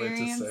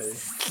experience? I wanted to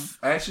say.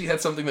 I actually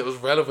had something that was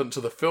relevant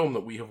to the film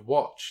that we have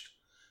watched.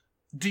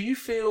 Do you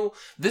feel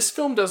this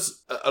film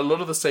does a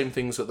lot of the same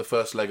things that the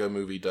first Lego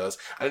movie does?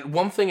 And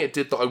one thing it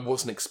did that I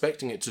wasn't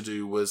expecting it to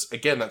do was,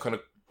 again, that kind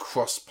of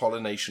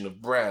cross-pollination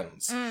of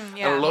brands.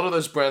 Yeah. And a lot of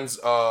those brands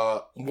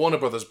are Warner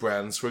Brothers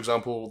brands. For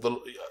example,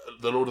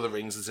 the Lord of the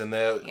Rings is in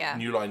there. Yeah.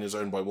 New Line is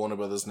owned by Warner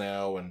Brothers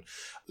now. And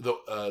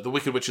the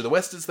Wicked Witch of the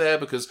West is there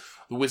because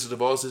the Wizard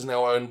of Oz is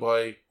now owned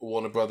by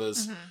Warner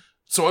Brothers. Mm-hmm.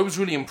 So I was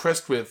really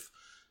impressed with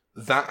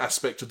that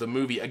aspect of the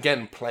movie,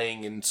 again,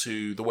 playing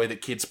into the way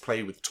that kids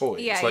play with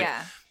toys.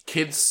 Yeah.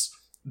 Kids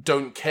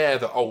don't care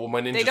that, oh, well,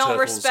 my Ninja They don't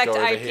Turtles respect go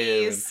over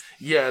IPs.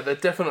 here. And, they're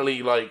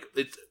definitely,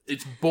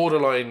 it's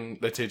borderline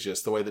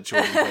litigious, the way that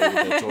children play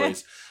with their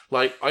toys.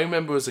 I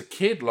remember as a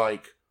kid,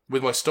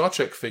 with my Star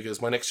Trek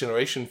figures, my Next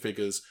Generation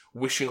figures,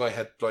 wishing I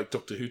had,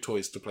 Doctor Who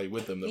toys to play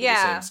with them that were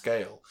the same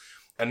scale.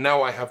 And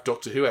now I have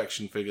Doctor Who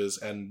action figures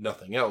and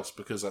nothing else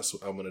because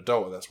I'm an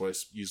adult and that's what I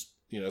use,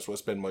 that's what I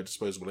spend my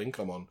disposable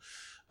income on.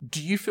 Do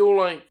you feel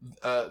like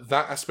that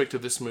aspect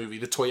of this movie,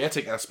 the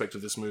toyetic aspect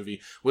of this movie,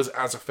 was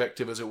as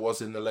effective as it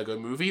was in the Lego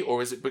movie?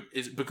 Or is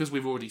it because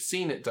we've already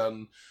seen it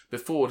done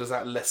before, does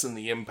that lessen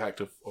the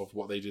impact of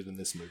what they did in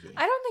this movie?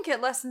 I don't think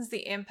it lessens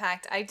the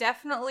impact.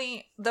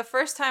 The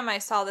first time I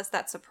saw this,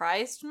 that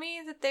surprised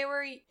me that they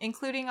were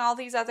including all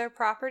these other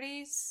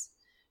properties.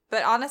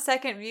 But on a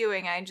second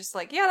viewing, I just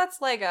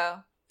that's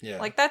Lego.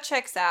 Yeah. That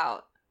checks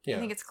out. Yeah. I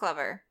think it's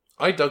clever.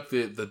 I dug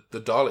the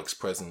Daleks'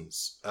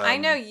 presence. I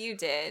know you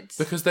did.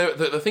 Because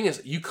the thing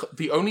is,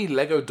 the only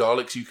Lego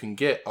Daleks you can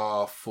get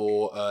are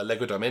for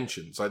Lego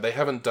Dimensions. They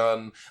haven't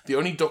done... The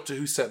only Doctor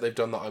Who set they've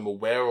done that I'm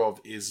aware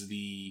of is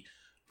the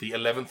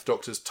 11th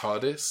Doctor's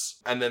TARDIS.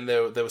 And then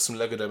there was some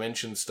Lego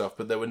Dimensions stuff,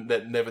 but there were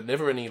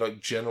never any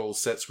general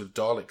sets with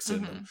Daleks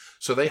in them.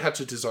 So they had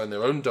to design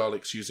their own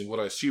Daleks using what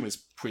I assume is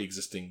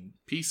pre-existing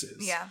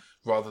pieces. Yeah.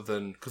 Rather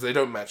than... Because they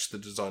don't match the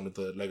design of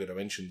the Lego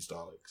Dimensions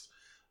Daleks.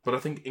 But I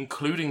think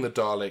including the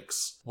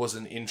Daleks was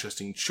an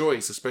interesting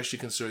choice, especially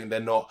considering they're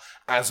not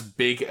as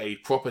big a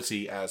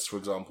property as, for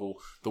example,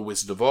 The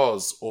Wizard of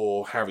Oz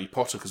or Harry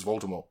Potter, because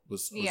Voldemort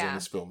was in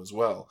this film as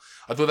well.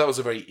 I thought that was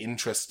a very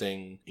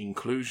interesting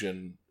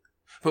inclusion.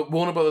 But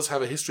Warner Brothers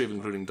have a history of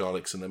including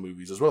Daleks in their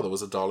movies as well. There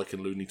was a Dalek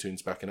in Looney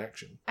Tunes Back in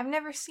Action. I've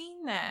never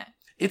seen that.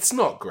 It's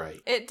not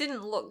great. It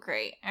didn't look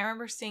great. I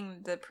remember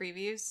seeing the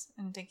previews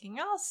and thinking,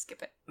 I'll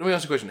skip it. Let me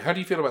ask you a question. How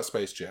do you feel about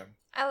Space Jam?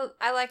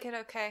 I like it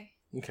okay.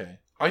 Okay.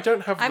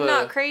 I'm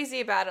not crazy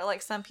about it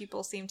like some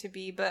people seem to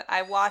be, but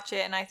I watch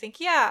it and I think,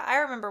 I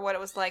remember what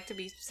it was like to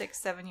be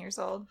 6-7 years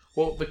old.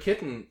 Well, the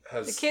kitten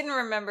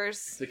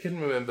remembers. The kitten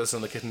remembers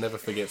and the kitten never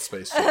forgets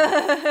Space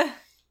Jam.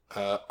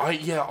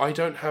 I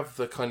don't have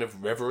the kind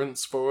of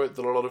reverence for it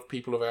that a lot of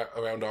people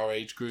around our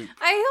age group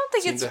I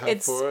don't think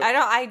it's for it.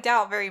 I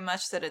doubt very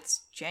much that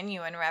it's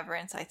genuine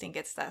reverence. I think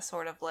it's that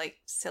sort of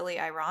silly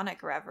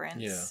ironic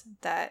reverence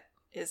that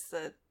is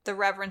the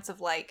reverence of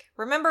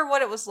remember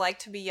what it was like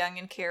to be young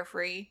and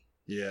carefree.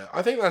 Yeah,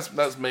 I think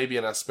that's maybe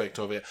an aspect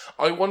of it.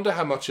 I wonder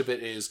how much of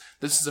it is,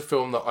 this is a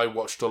film that I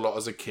watched a lot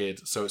as a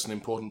kid, so it's an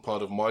important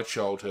part of my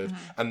childhood,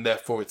 and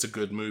therefore it's a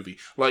good movie.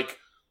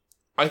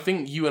 I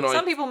think you and I...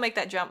 Some people make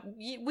that jump.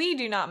 We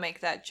do not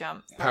make that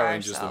jump for Power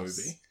Rangers ourselves.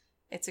 the movie.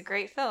 It's a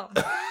great film.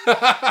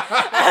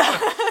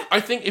 I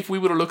think if we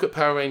were to look at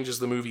Power Rangers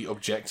the movie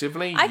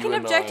objectively... I can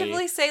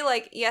objectively say,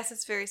 yes,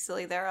 it's very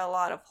silly. There are a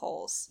lot of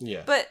holes.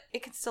 Yeah. But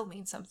it can still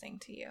mean something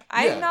to you.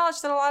 I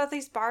acknowledge that a lot of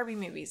these Barbie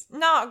movies,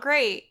 not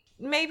great.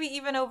 Maybe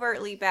even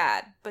overtly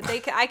bad. But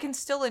I can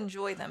still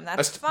enjoy them.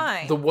 That's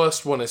fine. The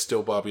worst one is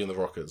still Barbie and the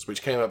Rockers,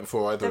 which came out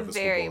before either of us were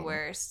born. The very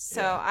worst.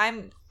 So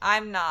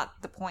I'm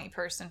not the point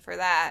person for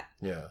that.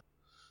 Yeah.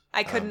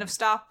 I couldn't have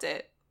stopped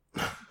it.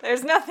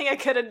 There's nothing I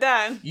could have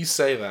done. You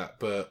say that,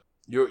 but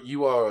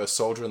you are a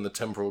soldier in the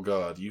Temporal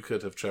Guard. You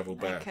could have traveled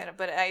back. I could have,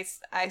 but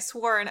I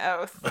swore an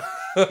oath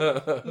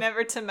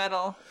never to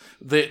meddle.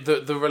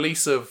 The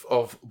release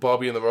of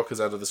Barbie and the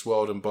Rockers Out of This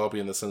World and Barbie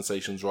and the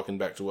Sensations Rocking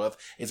Back to Earth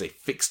is a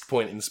fixed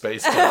point in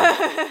space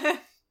time.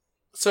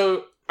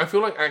 So I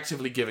feel like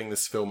actively giving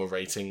this film a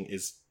rating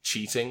is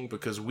cheating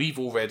because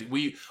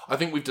I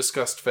think we've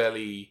discussed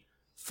fairly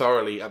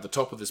thoroughly at the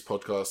top of this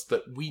podcast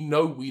that we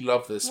know we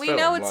love this film. We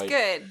know it's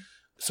good.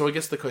 So I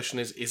guess the question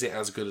is it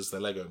as good as the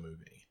Lego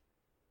movie?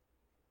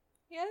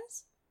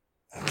 Yes.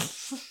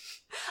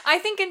 I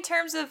think in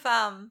terms of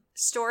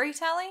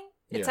storytelling,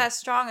 it's as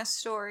strong a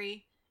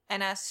story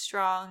and as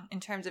strong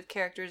in terms of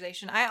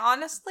characterization.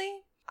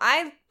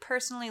 I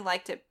personally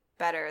liked it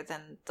better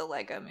than the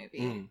Lego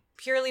movie.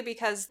 Purely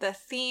because the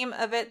theme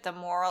of it, the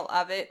moral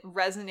of it,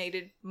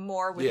 resonated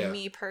more with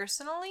me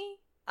personally.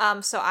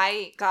 So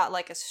I got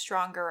a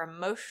stronger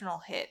emotional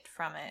hit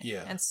from it.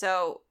 Yeah. And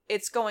so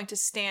it's going to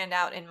stand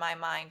out in my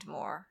mind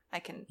more, I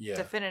can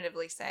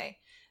definitively say.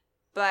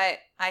 But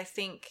I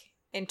think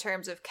in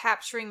terms of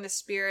capturing the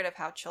spirit of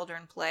how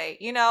children play,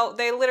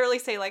 they literally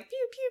say pew,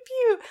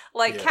 pew,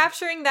 pew.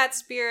 Capturing that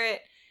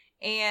spirit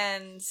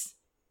and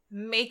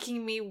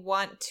making me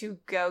want to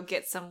go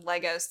get some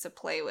Legos to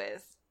play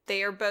with.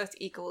 they are both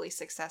equally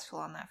successful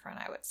on that front,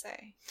 I would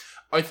say.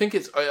 I think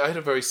I had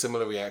a very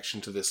similar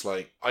reaction to this.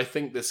 Like, I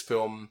think this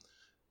film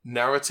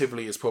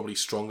narratively is probably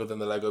stronger than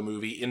the Lego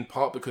Movie, in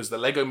part because the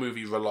Lego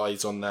Movie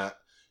relies on that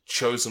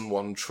chosen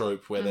one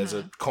trope where there's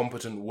a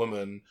competent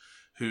woman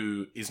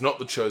who is not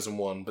the chosen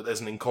one, but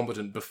there's an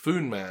incompetent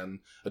buffoon man,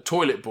 a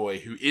toilet boy,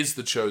 who is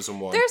the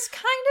chosen one. There's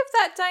kind of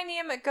that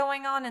dynamic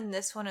going on in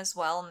this one as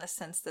well, in the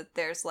sense that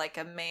there's like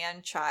a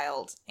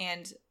man-child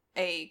and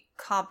a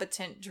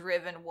competent,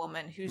 driven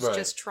woman who's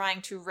just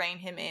trying to rein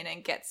him in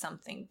and get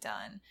something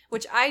done,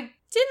 which I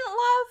didn't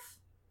love.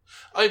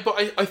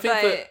 I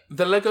think that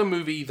the Lego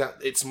Movie, that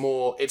it's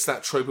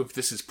that trope of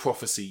this is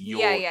prophecy.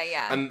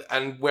 Yeah.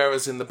 And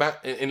whereas in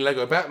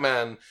Lego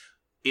Batman,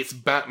 it's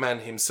Batman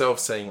himself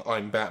saying,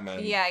 I'm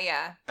Batman.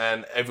 Yeah.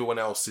 And everyone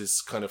else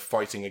is kind of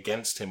fighting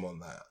against him on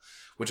that.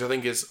 Which I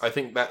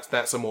think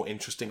that's a more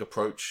interesting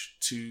approach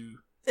to...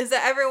 Is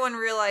that everyone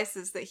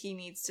realizes that he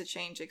needs to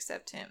change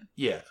except him.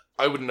 Yeah.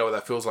 I wouldn't know what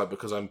that feels like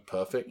because I'm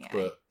perfect,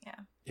 but...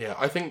 Yeah,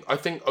 I think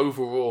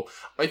overall,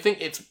 I think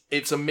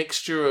it's a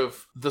mixture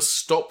of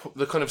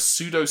the kind of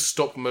pseudo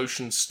stop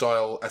motion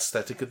style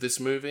aesthetic of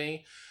this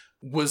movie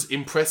was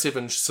impressive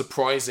and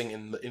surprising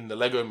in the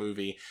Lego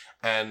Movie,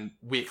 and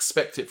we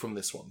expect it from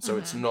this one, so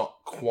it's not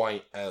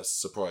quite as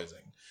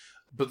surprising.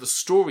 But the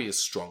story is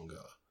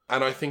stronger,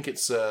 and I think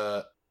it's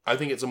a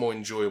more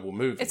enjoyable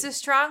movie. It's a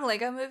strong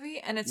Lego movie,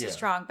 and it's a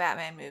strong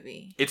Batman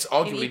movie. It's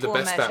arguably the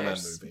best Batman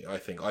movie, I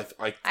think.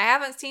 I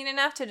haven't seen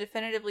enough to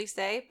definitively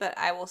say, but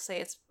I will say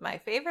it's my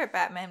favorite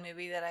Batman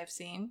movie that I've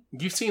seen.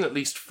 You've seen at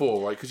least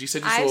 4, right? Because you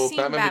said you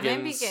saw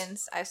Batman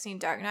Begins. I've seen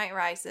Dark Knight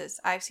Rises.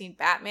 I've seen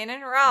Batman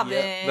and Robin.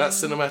 Yeah, that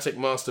cinematic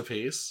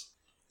masterpiece.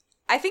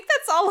 I think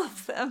that's all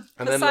of them.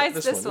 And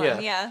besides this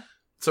one, yeah.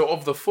 So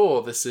of the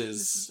 4, this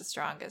is the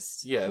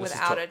strongest. Yeah,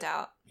 without a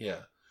doubt.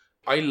 Yeah.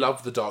 I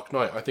love The Dark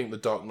Knight. I think The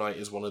Dark Knight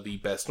is one of the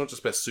best, not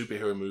just best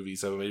superhero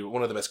movies ever made, but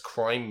one of the best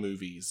crime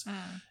movies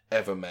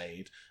ever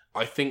made.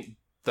 I think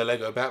the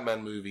Lego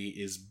Batman movie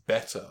is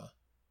better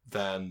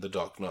than The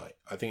Dark Knight.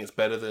 I think it's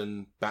better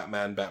than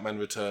Batman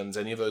Returns,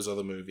 any of those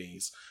other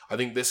movies. I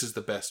think this is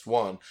the best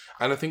one.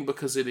 And I think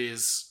because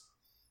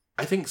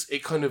I think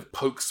it kind of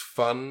pokes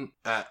fun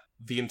at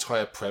the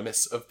entire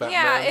premise of Batman.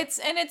 Yeah,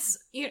 it's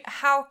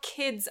how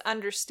kids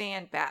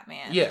understand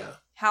Batman. Yeah.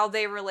 How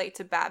they relate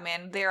to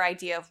Batman, their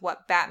idea of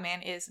what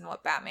Batman is and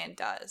what Batman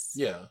does.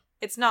 Yeah.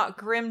 It's not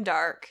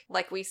grimdark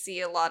like we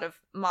see a lot of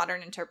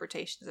modern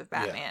interpretations of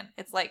Batman. Yeah.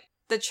 It's like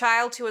the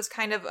child who has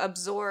kind of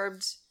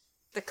absorbed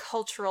the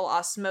cultural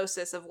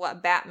osmosis of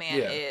what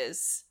Batman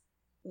is.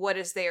 What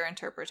is their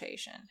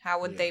interpretation? How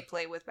would they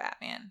play with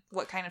Batman?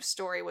 What kind of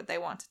story would they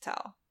want to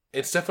tell?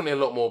 It's definitely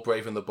a lot more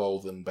Brave and the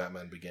Bold than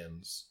Batman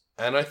Begins.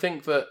 And I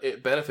think that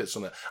it benefits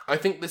from that. I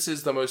think this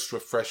is the most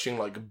refreshing,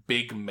 like,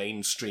 big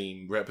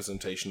mainstream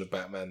representation of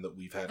Batman that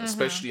we've had,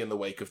 especially in the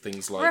wake of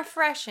things like...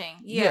 Refreshing.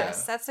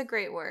 Yes, that's a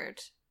great word.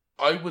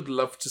 I would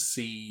love to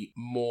see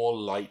more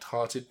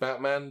light-hearted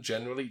Batman,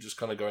 generally, just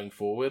kind of going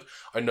forward.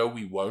 I know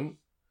we won't,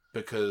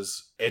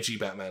 because edgy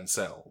Batman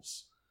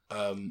sells.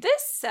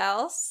 This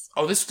sells.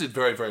 Oh, this did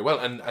very, very well.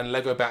 And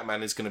Lego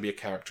Batman is going to be a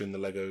character in the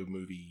Lego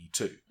movie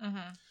too.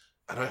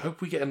 And I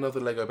hope we get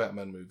another Lego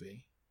Batman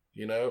movie.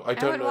 You know, I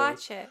would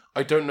watch it.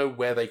 I don't know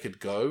where they could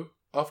go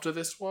after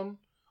this one,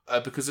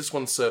 because this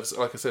one serves,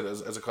 like I said,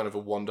 as a kind of a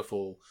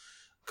wonderful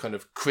kind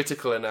of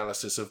critical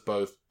analysis of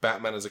both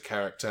Batman as a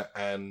character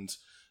and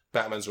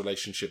Batman's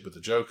relationship with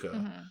the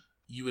Joker.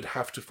 You would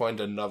have to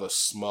find another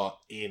smart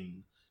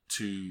in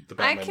to the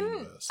Batman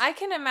universe. I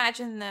can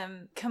imagine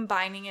them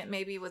combining it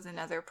maybe with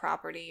another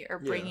property or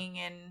bringing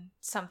in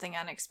something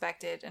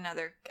unexpected,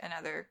 another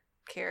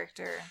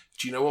character.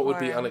 Do you know what would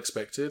be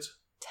unexpected?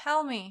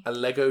 Tell me. A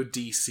Lego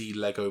DC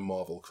Lego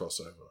Marvel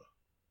crossover.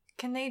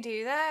 Can they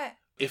do that?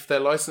 If they're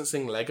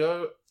licensing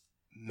Lego,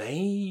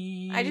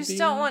 maybe. I just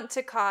don't want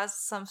to cause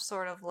some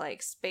sort of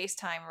like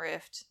space-time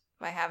rift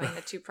by having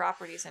the two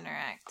properties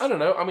interact. I don't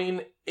know. I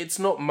mean, it's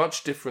not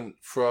much different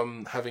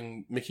from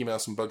having Mickey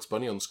Mouse and Bugs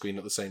Bunny on screen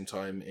at the same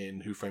time in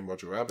Who Framed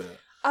Roger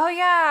Rabbit. Oh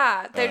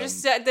yeah, they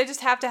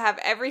just have to have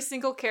every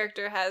single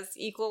character has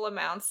equal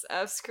amounts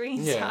of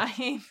screen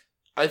time.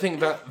 I think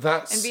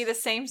that's... And be the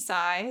same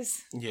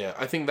size. Yeah,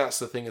 I think that's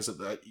the thing, is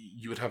that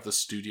you would have the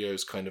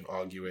studios kind of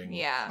arguing.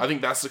 Yeah. I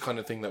think that's the kind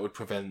of thing that would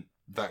prevent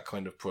that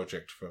kind of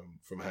project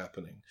from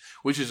happening.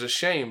 Which is a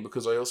shame,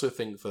 because I also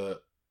think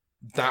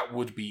that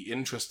would be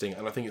interesting,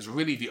 and I think it's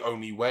really the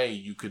only way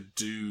you could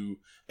do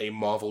a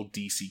Marvel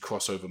DC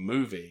crossover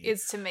movie.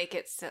 Is to make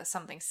it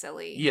something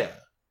silly. Yeah.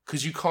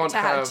 Because you can't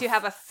to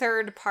have a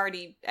third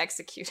party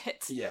execute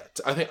it. Yeah.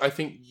 I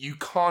think you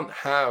can't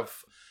have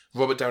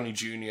Robert Downey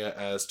Jr.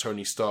 as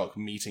Tony Stark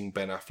meeting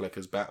Ben Affleck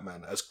as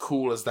Batman. As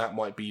cool as that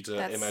might be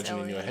to imagine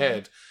in your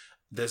head,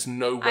 there's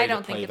no way to play that straight. I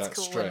don't think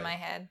it's cool in my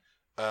head.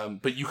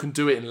 But you can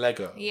do it in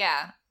Lego.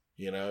 Yeah.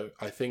 You know,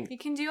 I think... You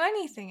can do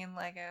anything in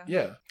Lego.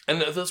 Yeah.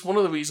 And that's one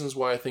of the reasons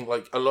why I think,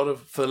 like,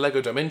 for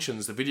Lego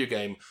Dimensions, the video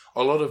game,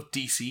 a lot of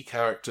DC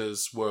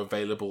characters were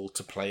available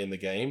to play in the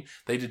game.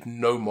 They did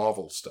no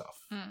Marvel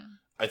stuff.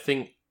 I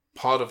think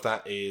Part of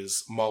that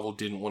is Marvel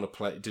didn't want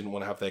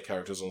to have their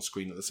characters on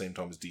screen at the same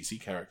time as DC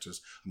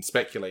characters. I'm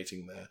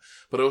speculating there.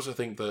 But I also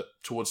think that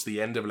towards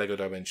the end of LEGO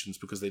Dimensions,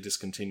 because they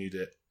discontinued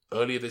it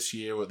earlier this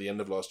year or at the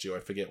end of last year, I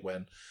forget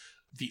when,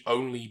 the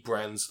only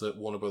brands that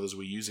Warner Brothers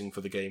were using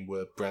for the game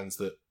were brands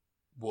that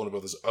Warner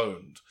Brothers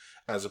owned,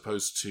 as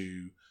opposed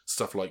to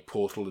stuff like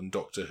Portal and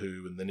Doctor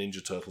Who and the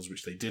Ninja Turtles,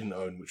 which they didn't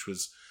own, which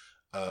was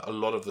a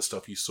lot of the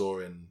stuff you saw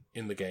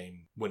in the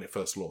game when it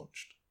first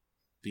launched.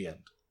 The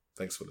end.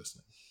 Thanks for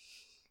listening.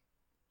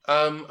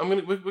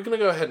 We're gonna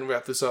go ahead and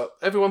wrap this up.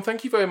 Everyone,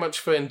 thank you very much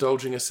for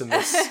indulging us in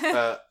this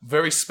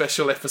very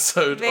special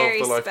episode of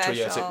The Life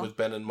Toyetic with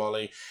Ben and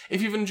Molly.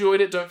 If you've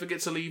enjoyed it, don't forget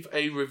to leave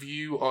a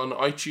review on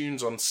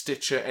iTunes, on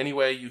Stitcher,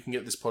 anywhere you can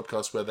get this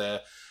podcast where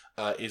there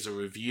is a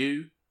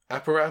review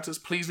apparatus.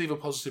 Please leave a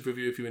positive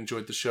review if you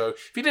enjoyed the show.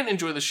 If you didn't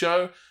enjoy the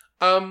show,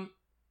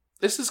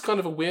 this is kind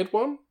of a weird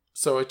one,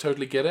 so I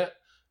totally get it.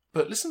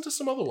 But listen to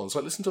some other ones,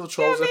 like listen to the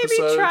Trolls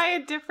episode. Maybe try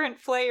a different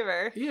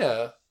flavor.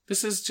 Yeah,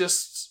 this is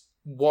just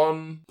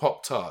one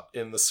Pop-Tart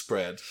in the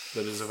spread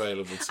that is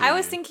available to you. I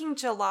was thinking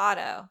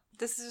gelato.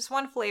 This is just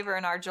one flavor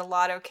in our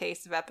gelato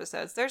case of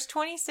episodes. There's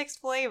 26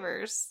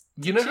 flavors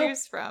to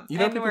choose from. You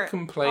know, people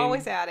complain.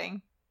 Always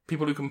adding.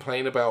 People who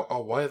complain about,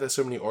 why are there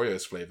so many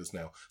Oreos flavors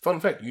now?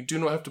 Fun fact, you do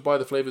not have to buy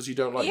the flavors you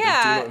don't like.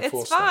 Yeah, they do not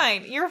enforce it's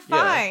fine. You're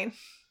fine. Yeah.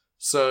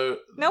 So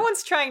no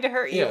one's trying to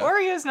hurt you. Yeah.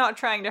 Oreo's not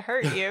trying to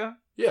hurt you.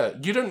 Yeah,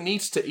 you don't need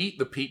to eat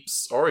the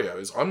Peeps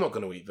Oreos. I'm not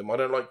going to eat them. I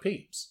don't like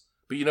Peeps.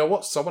 But you know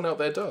what? Someone out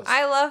there does.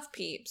 I love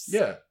Peeps.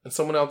 Yeah, and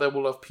someone out there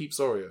will love Peeps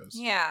Oreos.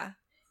 Yeah.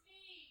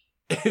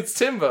 It's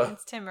Timber.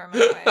 It's Timber, my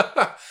way.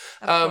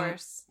 Of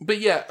course. But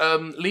yeah,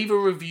 leave a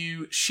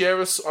review.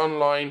 Share us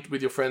online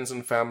with your friends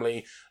and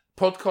family.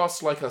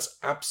 Podcasts like us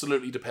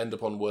absolutely depend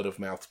upon word of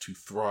mouth to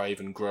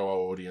thrive and grow our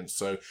audience,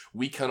 so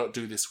we cannot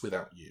do this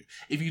without you.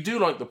 If you do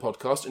like the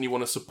podcast and you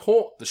want to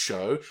support the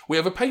show, we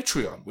have a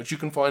Patreon, which you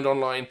can find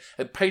online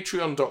at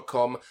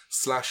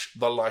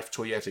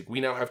patreon.com/thelifetoyetic. We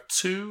now have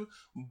 2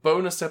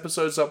 bonus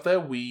episodes up there.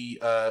 We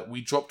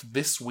dropped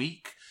this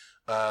week.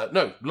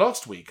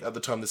 Last week, at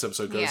the time this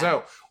episode goes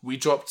out, we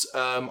dropped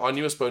our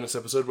newest bonus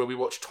episode where we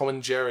watched Tom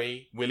and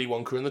Jerry, Willy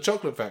Wonka and the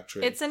Chocolate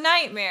Factory. It's a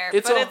nightmare,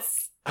 but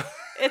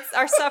it's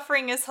our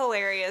suffering is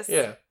hilarious.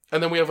 Yeah.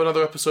 And then we have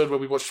another episode where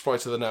we watched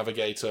Flight of the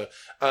Navigator.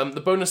 The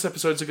bonus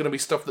episodes are going to be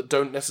stuff that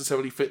don't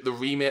necessarily fit the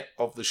remit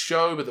of the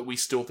show, but that we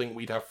still think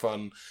we'd have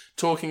fun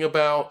talking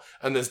about.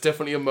 And there's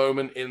definitely a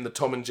moment in the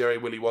Tom and Jerry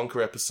Willy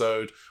Wonka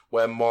episode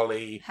where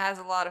Molly has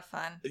a lot of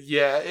fun.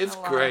 Yeah, it's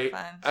great.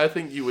 I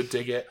think you would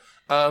dig it.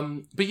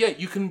 But yeah,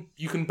 you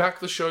can back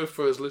the show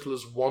for as little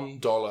as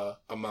 $1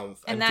 a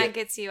month. And that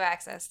gets you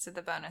access to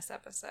the bonus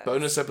episodes.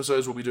 Bonus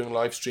episodes, we'll be doing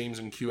live streams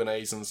and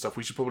Q&As and stuff.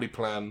 We should probably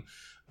plan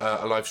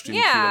a live stream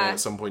Q&A at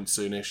some point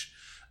soonish.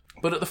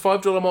 But at the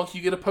 $5 mark,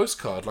 you get a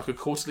postcard, like a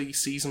quarterly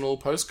seasonal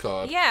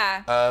postcard.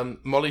 Yeah.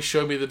 Molly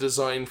showed me the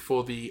design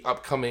for the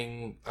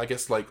upcoming, I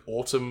guess, like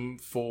autumn,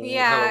 fall,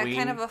 Halloween. Yeah,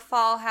 kind of a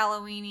fall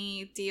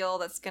Halloween-y deal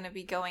that's going to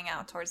be going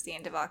out towards the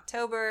end of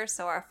October.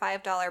 So our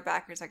 $5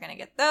 backers are going to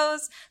get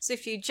those. So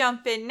if you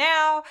jump in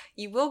now,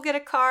 you will get a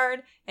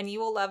card and you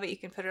will love it. You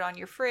can put it on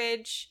your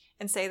fridge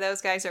and say,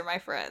 those guys are my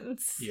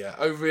friends. Yeah,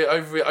 I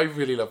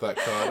really love that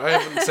card. I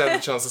haven't had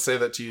the chance to say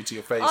that to you to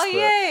your face, but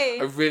yay!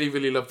 I really,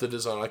 really love the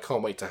design. I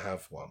can't wait to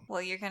have one.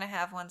 Well, you're going to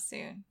have one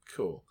soon.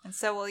 Cool. And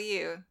so will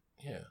you.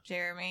 Yeah.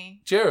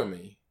 Jeremy,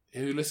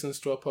 who listens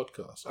to our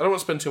podcast. I don't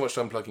want to spend too much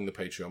time plugging the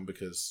Patreon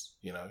because,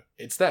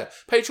 it's there.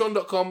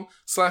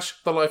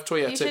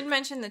 Patreon.com/thelifetoyetic. You should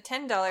mention the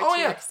 $10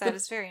 tier because that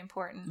is very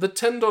important. The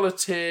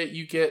 $10 tier,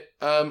 you get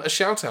a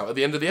shout out at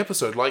the end of the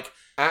episode, like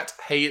at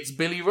Hey It's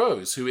Billy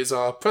Rose, who is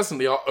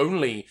presently our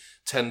only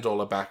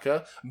 $10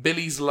 backer.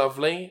 Billy's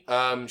lovely.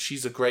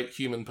 She's a great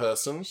human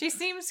person. She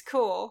seems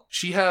cool.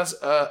 She has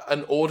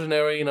an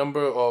ordinary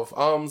number of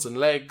arms and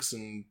legs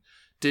and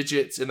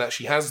digits in that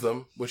she has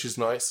them, which is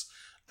nice.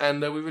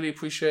 And we really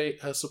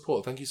appreciate her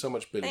support. Thank you so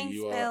much, Billy. Thanks,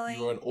 you Billy.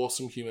 are an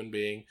awesome human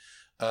being.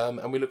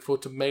 And we look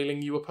forward to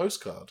mailing you a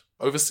postcard.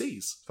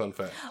 Overseas, fun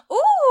fact.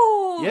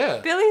 Ooh! Yeah.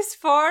 Billy's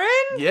foreign?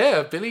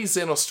 Yeah, Billy's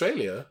in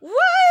Australia. What?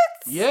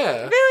 Yeah.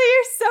 Billy,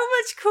 you're so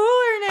much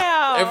cooler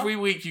now. Every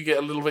week you get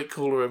a little bit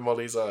cooler in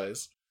Molly's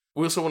eyes.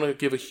 We also want to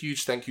give a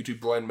huge thank you to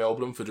Brian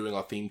Melblom for doing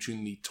our theme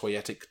tune, the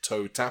Toyetic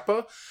Toe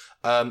Tapper.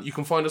 You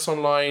can find us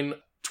online,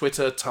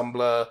 Twitter,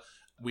 Tumblr.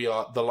 We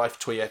are The Life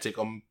Toyetic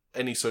on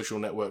any social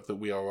network that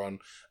we are on.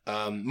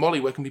 Molly,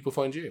 where can people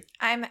find you?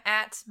 I'm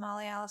at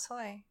Molly Alice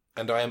Hoy.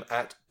 And I am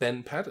at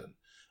Ben Padden.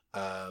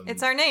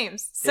 It's our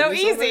names. So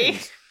easy.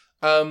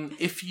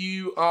 If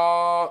you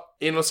are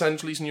in Los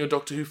Angeles and you're a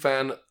Doctor Who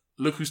fan,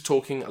 Look Who's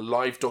Talking, a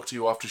live Doctor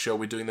Who after show.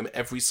 We're doing them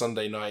every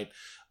Sunday night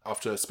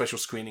after a special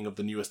screening of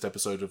the newest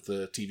episode of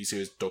the TV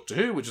series Doctor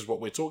Who, which is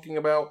what we're talking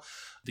about.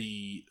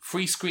 The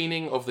free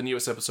screening of the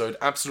newest episode,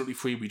 absolutely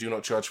free, we do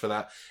not charge for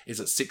that, is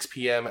at 6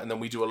 p.m. And then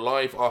we do a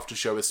live after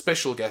show with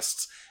special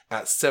guests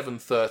at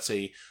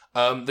 7:30.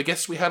 The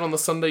guests we had on the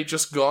Sunday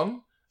just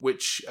gone,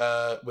 which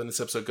when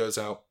this episode goes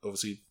out,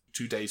 obviously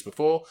 2 days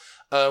before,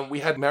 we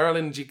had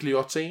Marilyn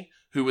Gigliotti,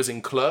 who was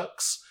in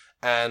Clerks,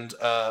 And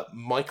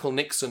Michael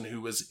Nixon,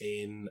 who was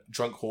in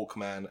Drunk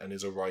Hawkman and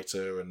is a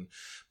writer and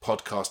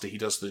podcaster.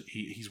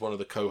 He's one of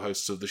the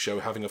co-hosts of the show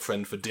Having a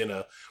Friend for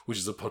Dinner, which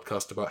is a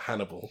podcast about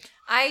Hannibal.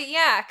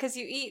 Because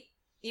you eat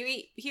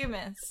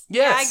humans.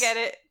 Yes. Yeah, I get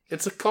it.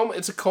 It's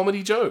a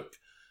comedy joke.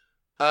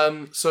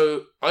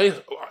 So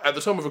at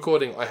the time of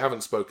recording, I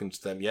haven't spoken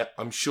to them yet.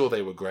 I'm sure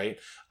they were great.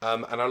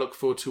 And I look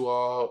forward to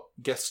our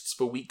guests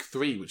for week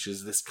 3, which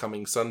is this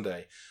coming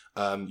Sunday.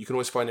 You can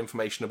always find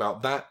information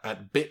about that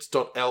at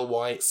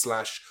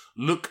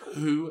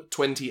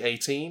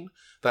bit.ly/LookWho2018.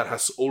 That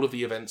has all of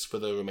the events for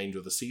the remainder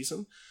of the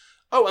season.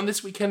 Oh, and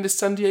this weekend is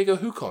San Diego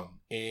WhoCon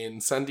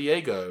in San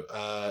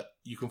Diego.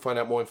 You can find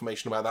out more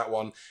information about that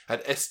one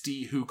at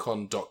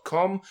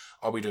sdwhocon.com.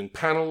 I'll be doing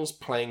panels,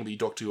 playing the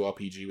Doctor Who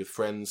RPG with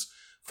friends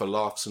for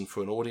laughs and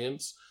for an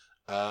audience,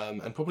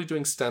 and probably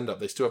doing stand-up.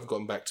 They still haven't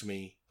gotten back to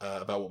me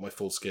about what my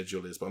full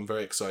schedule is, but I'm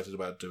very excited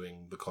about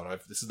doing the con.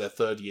 This is their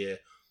 3rd year,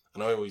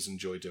 and I always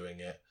enjoy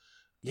doing it.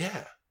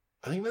 Yeah,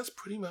 I think that's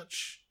pretty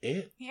much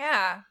it.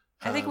 Yeah,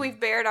 I think we've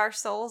bared our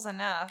souls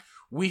enough.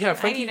 We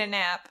have. I need a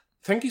nap.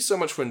 Thank you so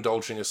much for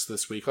indulging us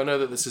this week. I know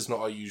that this is not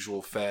our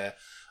usual fare,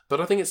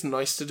 but I think it's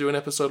nice to do an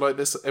episode like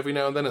this every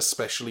now and then,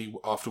 especially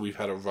after we've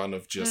had a run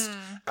of just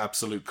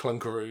absolute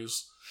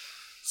clunkaroos.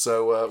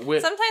 So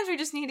sometimes we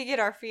just need to get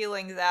our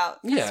feelings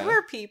out, because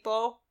we're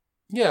people.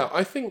 Yeah,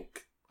 I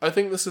think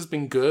this has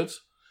been good.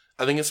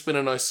 I think it's been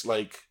a nice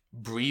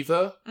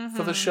breather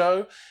for the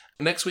show.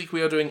 Next week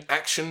we are doing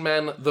Action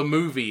Man the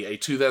Movie, a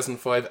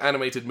 2005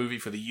 animated movie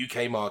for the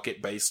UK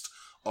market based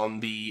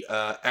on the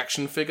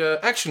action figure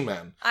Action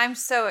Man. I'm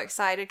so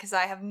excited because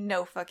I have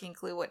no fucking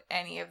clue what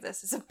any of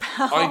this is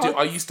about. I do.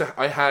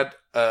 I had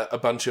a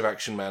bunch of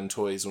Action Man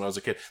toys when I was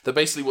a kid. They're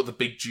basically what the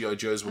big G.I.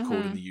 Joes were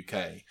called in the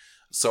UK.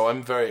 So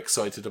I'm very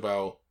excited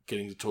about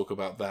getting to talk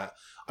about that.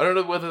 I don't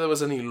know whether there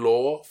was any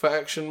lore for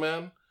Action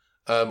Man.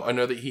 I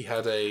know that he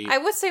had a... I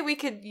would say we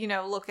could,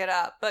 look it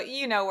up, but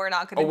we're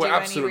not going to do any research. We're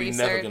absolutely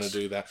never going to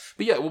do that.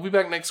 But yeah, we'll be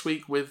back next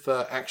week with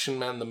Action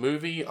Man the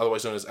Movie,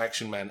 otherwise known as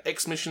Action Man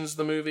X Missions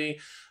the Movie.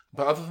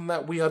 But other than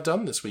that, we are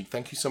done this week.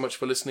 Thank you so much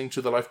for listening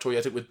to The Life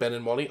Toyetic with Ben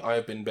and Molly. I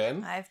have been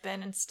Ben. I've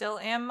been and still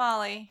am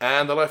Molly.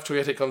 And The Life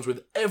Toyetic comes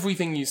with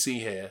everything you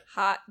see here.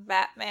 Hot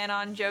Batman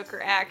on Joker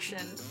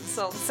action,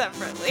 sold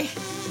separately.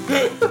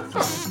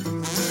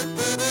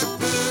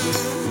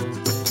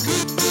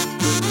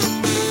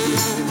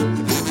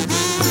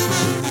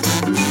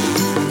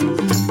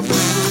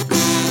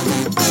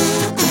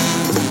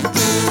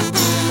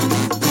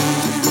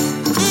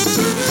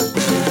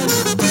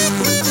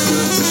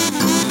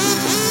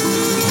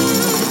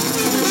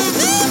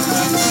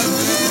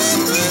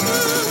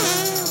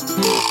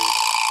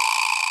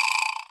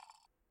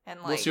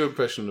 What's your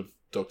impression of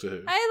Doctor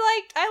Who?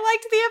 I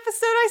liked the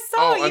episode I saw.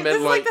 Oh, I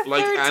meant like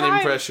an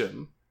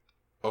impression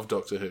of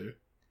Doctor Who.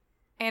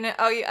 And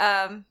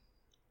hello,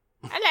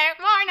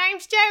 my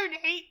name's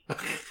Jodie.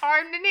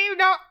 I'm the new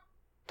Doctor.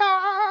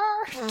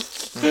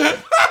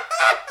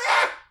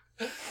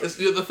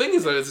 The thing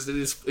is, though,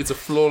 it's a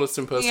flawless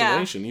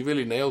impersonation. You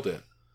really nailed it.